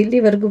ಮಾಡ್ಕೊಂಡು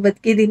ಇಲ್ಲಿವರೆಗೂ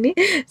ಬದುಕಿದ್ದೀನಿ.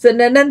 ಸೊ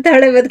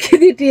ನನ್ನಂತಾಳೆ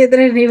ಬದುಕಿದ್ದೀನಿ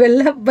ಅಂದರೆ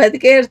ನೀವೆಲ್ಲ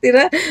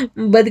ಬದುಕ್ತೀರಾ.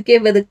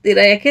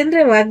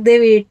 ಯಾಕೆಂದರೆ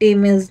ವಾಗ್ದೇವಿ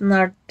ಟೀಮ್ ಇಸ್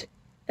ನಾಟ್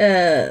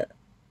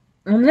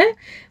ಅಂದರೆ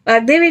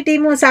ವಾಗ್ದೇವಿ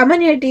ಟೀಮು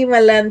ಸಾಮಾನ್ಯ ಟೀಮ್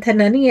ಅಲ್ಲ ಅಂತ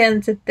ನನಗೆ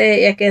ಅನಿಸುತ್ತೆ.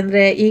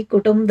 ಯಾಕೆಂದರೆ ಈ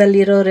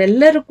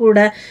ಕುಟುಂಬದಲ್ಲಿರೋರೆಲ್ಲರೂ ಕೂಡ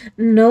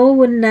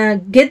ನೋವನ್ನು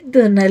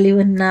ಗೆದ್ದು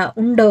ನಲಿವನ್ನು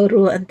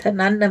ಉಂಡವರು ಅಂತ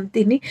ನಾನು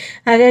ನಂಬ್ತೀನಿ.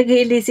 ಹಾಗಾಗಿ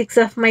ಇಲ್ಲಿ 6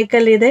 ಆಫ್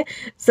ಮೈಕಲ್ ಇದೆ.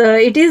 So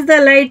it is the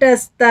light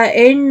us the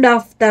end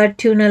of the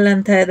ಟ್ಯೂನಲ್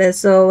ಅಂತ ಇದೆ.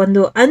 ಸೊ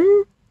ಒಂದು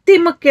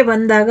ಅಂತಿಮಕ್ಕೆ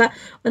ಬಂದಾಗ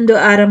ಒಂದು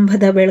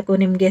ಆರಂಭದ ಬೆಳಕು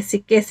ನಿಮಗೆ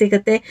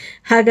ಸಿಗುತ್ತೆ.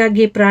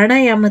 ಹಾಗಾಗಿ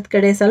ಪ್ರಾಣಾಯಾಮದ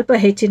ಕಡೆ ಸ್ವಲ್ಪ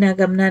ಹೆಚ್ಚಿನ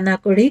ಗಮನನ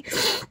ಕೊಡಿ,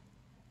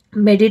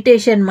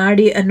 ಮೆಡಿಟೇಷನ್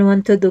ಮಾಡಿ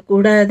ಅನ್ನುವಂಥದ್ದು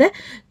ಕೂಡ ಇದೆ.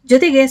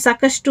 ಜೊತೆಗೆ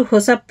ಸಾಕಷ್ಟು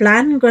ಹೊಸ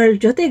ಪ್ಲ್ಯಾನ್ಗಳ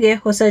ಜೊತೆಗೆ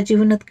ಹೊಸ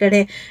ಜೀವನದ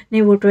ಕಡೆ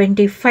ನೀವು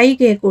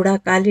 25ಗೆ ಕೂಡ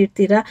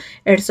ಕಾಲಿಡ್ತೀರಾ.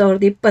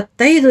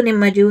 2025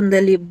 ನಿಮ್ಮ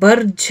ಜೀವನದಲ್ಲಿ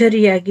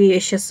ಭರ್ಜರಿಯಾಗಿ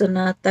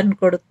ಯಶಸ್ಸನ್ನು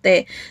ತಂದುಕೊಡುತ್ತೆ.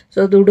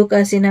 ಸೊ ದುಡ್ಡು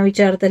ಕಾಸಿನ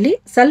ವಿಚಾರದಲ್ಲಿ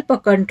ಸ್ವಲ್ಪ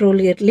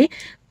ಕಂಟ್ರೋಲ್ ಇರಲಿ,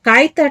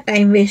 ಕಾಯ್ತಾ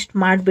ಟೈಮ್ ವೇಸ್ಟ್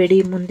ಮಾಡಬೇಡಿ.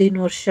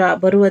 ಮುಂದಿನ ವರ್ಷ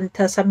ಬರುವಂಥ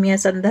ಸಮಯ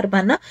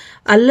ಸಂದರ್ಭನ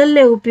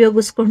ಅಲ್ಲಲ್ಲೇ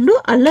ಉಪಯೋಗಿಸ್ಕೊಂಡು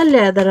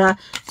ಅಲ್ಲಲ್ಲೇ ಅದರ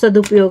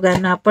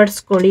ಸದುಪಯೋಗನ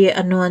ಪಡಿಸ್ಕೊಳ್ಳಿ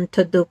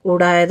ಅನ್ನುವಂಥದ್ದು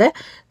ಕೂಡ ಇದೆ.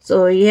 ಸೊ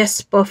ಎಸ್,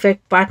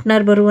 ಪರ್ಫೆಕ್ಟ್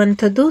ಪಾರ್ಟ್ನರ್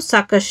ಬರುವಂಥದ್ದು,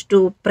 ಸಾಕಷ್ಟು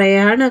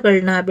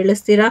ಪ್ರಯಾಣಗಳನ್ನ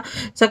ಬೆಳೆಸ್ತೀರಾ,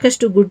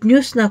 ಸಾಕಷ್ಟು ಗುಡ್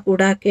ನ್ಯೂಸ್ನ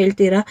ಕೂಡ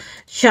ಕೇಳ್ತೀರಾ,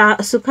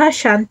 ಸುಖ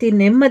ಶಾಂತಿ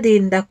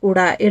ನೆಮ್ಮದಿಯಿಂದ ಕೂಡ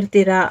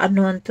ಇರ್ತೀರಾ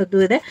ಅನ್ನುವಂಥದ್ದು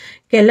ಇದೆ.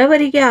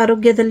 ಕೆಲವರಿಗೆ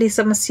ಆರೋಗ್ಯದಲ್ಲಿ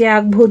ಸಮಸ್ಯೆ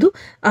ಆಗ್ಬೋದು,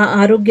 ಆ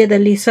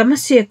ಆರೋಗ್ಯದಲ್ಲಿ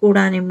ಸಮಸ್ಯೆ ಕೂಡ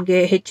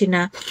ನಿಮಗೆ ಹೆಚ್ಚಿನ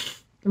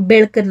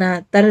ಬೆಳಕನ್ನ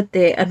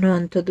ತರುತ್ತೆ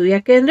ಅನ್ನುವಂಥದ್ದು.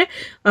 ಯಾಕೆಂದರೆ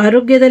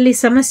ಆರೋಗ್ಯದಲ್ಲಿ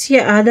ಸಮಸ್ಯೆ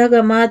ಆದಾಗ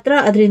ಮಾತ್ರ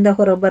ಅದರಿಂದ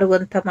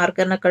ಹೊರಬರುವಂಥ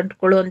ಮಾರ್ಗನ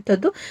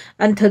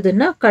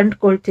ಅಂಥದ್ದನ್ನು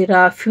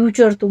ಕಂಡುಕೊಳ್ತೀರಾ.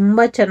 ಫ್ಯೂಚರ್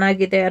ತುಂಬ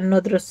ಚೆನ್ನಾಗಿದೆ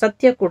ಅನ್ನೋದ್ರ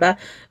ಸತ್ಯ ಕೂಡ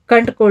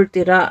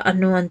ಕಂಡುಕೊಳ್ತೀರಾ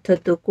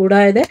ಅನ್ನುವಂಥದ್ದು ಕೂಡ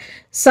ಇದೆ.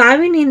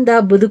 ಸಾವಿನಿಂದ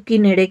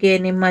ಬದುಕಿನೆಡೆಗೆ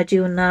ನಿಮ್ಮ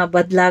ಜೀವನ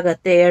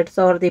ಬದಲಾಗತ್ತೆ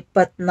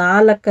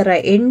 2024ರ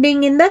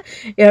ಎಂಡಿಂಗಿಂದ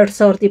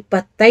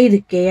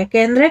 2025ಕ್ಕೆ.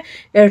 ಯಾಕೆಂದರೆ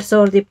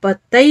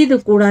 2025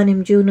 ಕೂಡ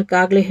ನಿಮ್ಮ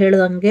ಜೀವನಕ್ಕಾಗಲೇ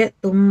ಹೇಳ್ದಂಗೆ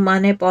ತುಂಬಾ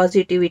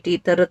ಪಾಸಿಟಿವಿಟಿ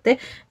ತರುತ್ತೆ.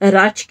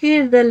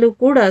 ರಾಜಕೀಯದಲ್ಲೂ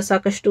ಕೂಡ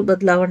ಸಾಕಷ್ಟು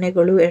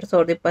ಬದಲಾವಣೆಗಳು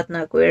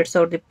 2024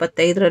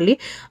 2025ರಲ್ಲಿ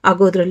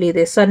ಆಗೋದ್ರಲ್ಲಿ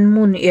ಇದೆ. ಸನ್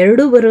ಮೂನ್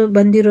 2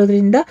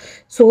 ಬಂದಿರೋದ್ರಿಂದ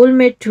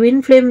ಸೋಲ್ಮೇಟ್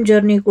ಟ್ವಿನ್ ಫ್ಲೇಮ್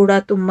ಜರ್ನಿ ಕೂಡ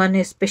ತುಂಬಾ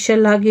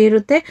ಸ್ಪೆಷಲ್ ಆಗಿ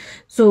ಇರುತ್ತೆ.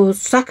 ಸೊ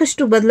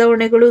ಸಾಕಷ್ಟು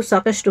ಬದಲಾವಣೆಗಳು,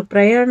 ಸಾಕಷ್ಟು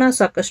ಪ್ರಯಾಣ,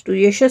 ಸಾಕಷ್ಟು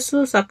ಯಶಸ್ಸು,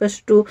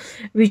 ಸಾಕಷ್ಟು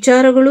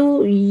ವಿಚಾರಗಳು,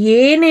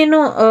 ಏನೇನೋ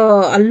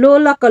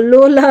ಅಲ್ಲೋಲ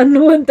ಕಲ್ಲೋಲ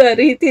ಅನ್ನುವಂಥ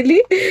ರೀತಿಲಿ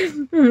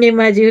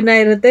ನಿಮ್ಮ ಜೀವನ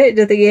ಇರುತ್ತೆ.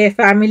 ಜೊತೆಗೆ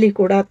ಫ್ಯಾಮಿಲಿ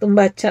ಕೂಡ ತುಂಬ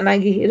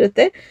ಚೆನ್ನಾಗಿ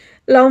ಇರುತ್ತೆ.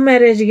 ಲವ್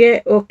ಮ್ಯಾರೇಜ್ಗೆ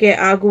ಓಕೆ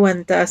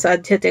ಆಗುವಂಥ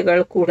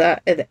ಸಾಧ್ಯತೆಗಳು ಕೂಡ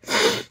ಇದೆ.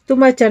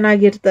 ತುಂಬ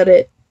ಚೆನ್ನಾಗಿರ್ತಾರೆ.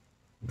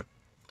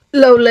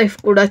 ಲವ್ ಲೈಫ್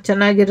ಕೂಡ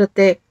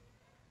ಚೆನ್ನಾಗಿರುತ್ತೆ,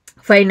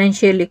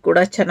 ಫೈನಾನ್ಷಿಯಲಿ ಕೂಡ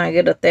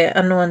ಚೆನ್ನಾಗಿರುತ್ತೆ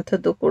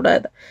ಅನ್ನುವಂಥದ್ದು ಕೂಡ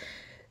ಇದೆ.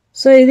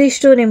 ಸೊ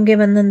ಇದಿಷ್ಟು ನಿಮಗೆ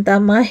ಬಂದಂಥ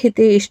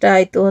ಮಾಹಿತಿ ಇಷ್ಟ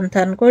ಆಯಿತು ಅಂತ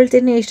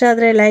ಅಂದ್ಕೊಳ್ತೀನಿ. ಇಷ್ಟ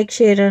ಆದರೆ like,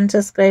 share and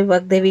subscribe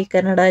Vagdevi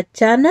Kannada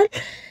channel.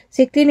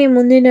 ಸಿಗ್ತೀನಿ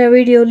ಮುಂದಿನ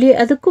ವಿಡಿಯೋಲಿ.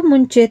 ಅದಕ್ಕೂ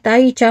ಮುಂಚೆ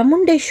ತಾಯಿ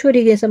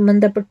ಚಾಮುಂಡೇಶ್ವರಿಗೆ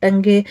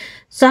ಸಂಬಂಧಪಟ್ಟಂಗೆ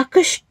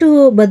ಸಾಕಷ್ಟು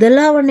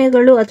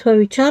ಬದಲಾವಣೆಗಳು ಅಥವಾ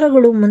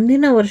ವಿಚಾರಗಳು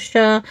ಮುಂದಿನ ವರ್ಷ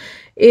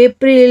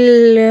ಏಪ್ರಿಲ್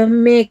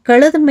ಮೇ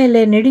ಕಳೆದ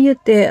ಮೇಲೆ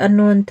ನಡೆಯುತ್ತೆ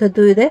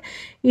ಅನ್ನುವಂಥದ್ದು ಇದೆ.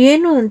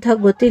 ಏನು ಅಂತ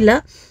ಗೊತ್ತಿಲ್ಲ,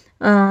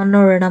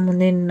 ನೋಡೋಣ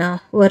ಮುಂದಿನ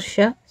ವರ್ಷ.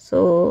 ಸೊ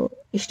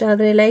ಇಷ್ಟ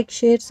ಆದರೆ like,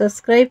 share,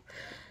 subscribe.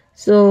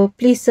 So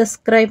please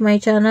subscribe my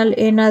channel.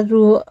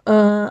 ಏನಾದರೂ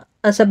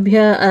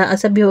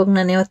ಅಸಭ್ಯವಾಗಿ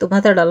ನಾನು ಯಾವತ್ತೂ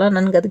ಮಾತಾಡಲ್ಲ,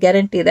 ನನಗದು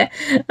ಗ್ಯಾರಂಟಿ ಇದೆ.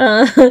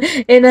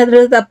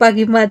 ಏನಾದರೂ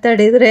ತಪ್ಪಾಗಿ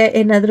ಮಾತಾಡಿದರೆ,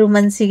 ಏನಾದರೂ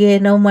ಮನಸ್ಸಿಗೆ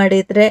ನೋವು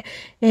ಮಾಡಿದರೆ,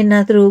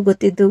 ಏನಾದರೂ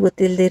ಗೊತ್ತಿದ್ದು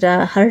ಗೊತ್ತಿಲ್ದಿರ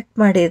ಹರ್ಟ್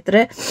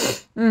ಮಾಡಿದರೆ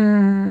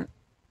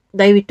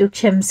ದಯವಿಟ್ಟು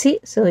ಕ್ಷಮಿಸಿ.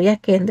 ಸೊ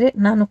ಯಾಕೆ ಅಂದರೆ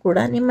ನಾನು ಕೂಡ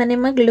ನಿಮ್ಮನೆ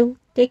ಮಗಳು.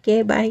 ಟೇಕ್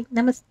ಕೇರ್, ಬಾಯ್,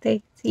 ನಮಸ್ತೆ.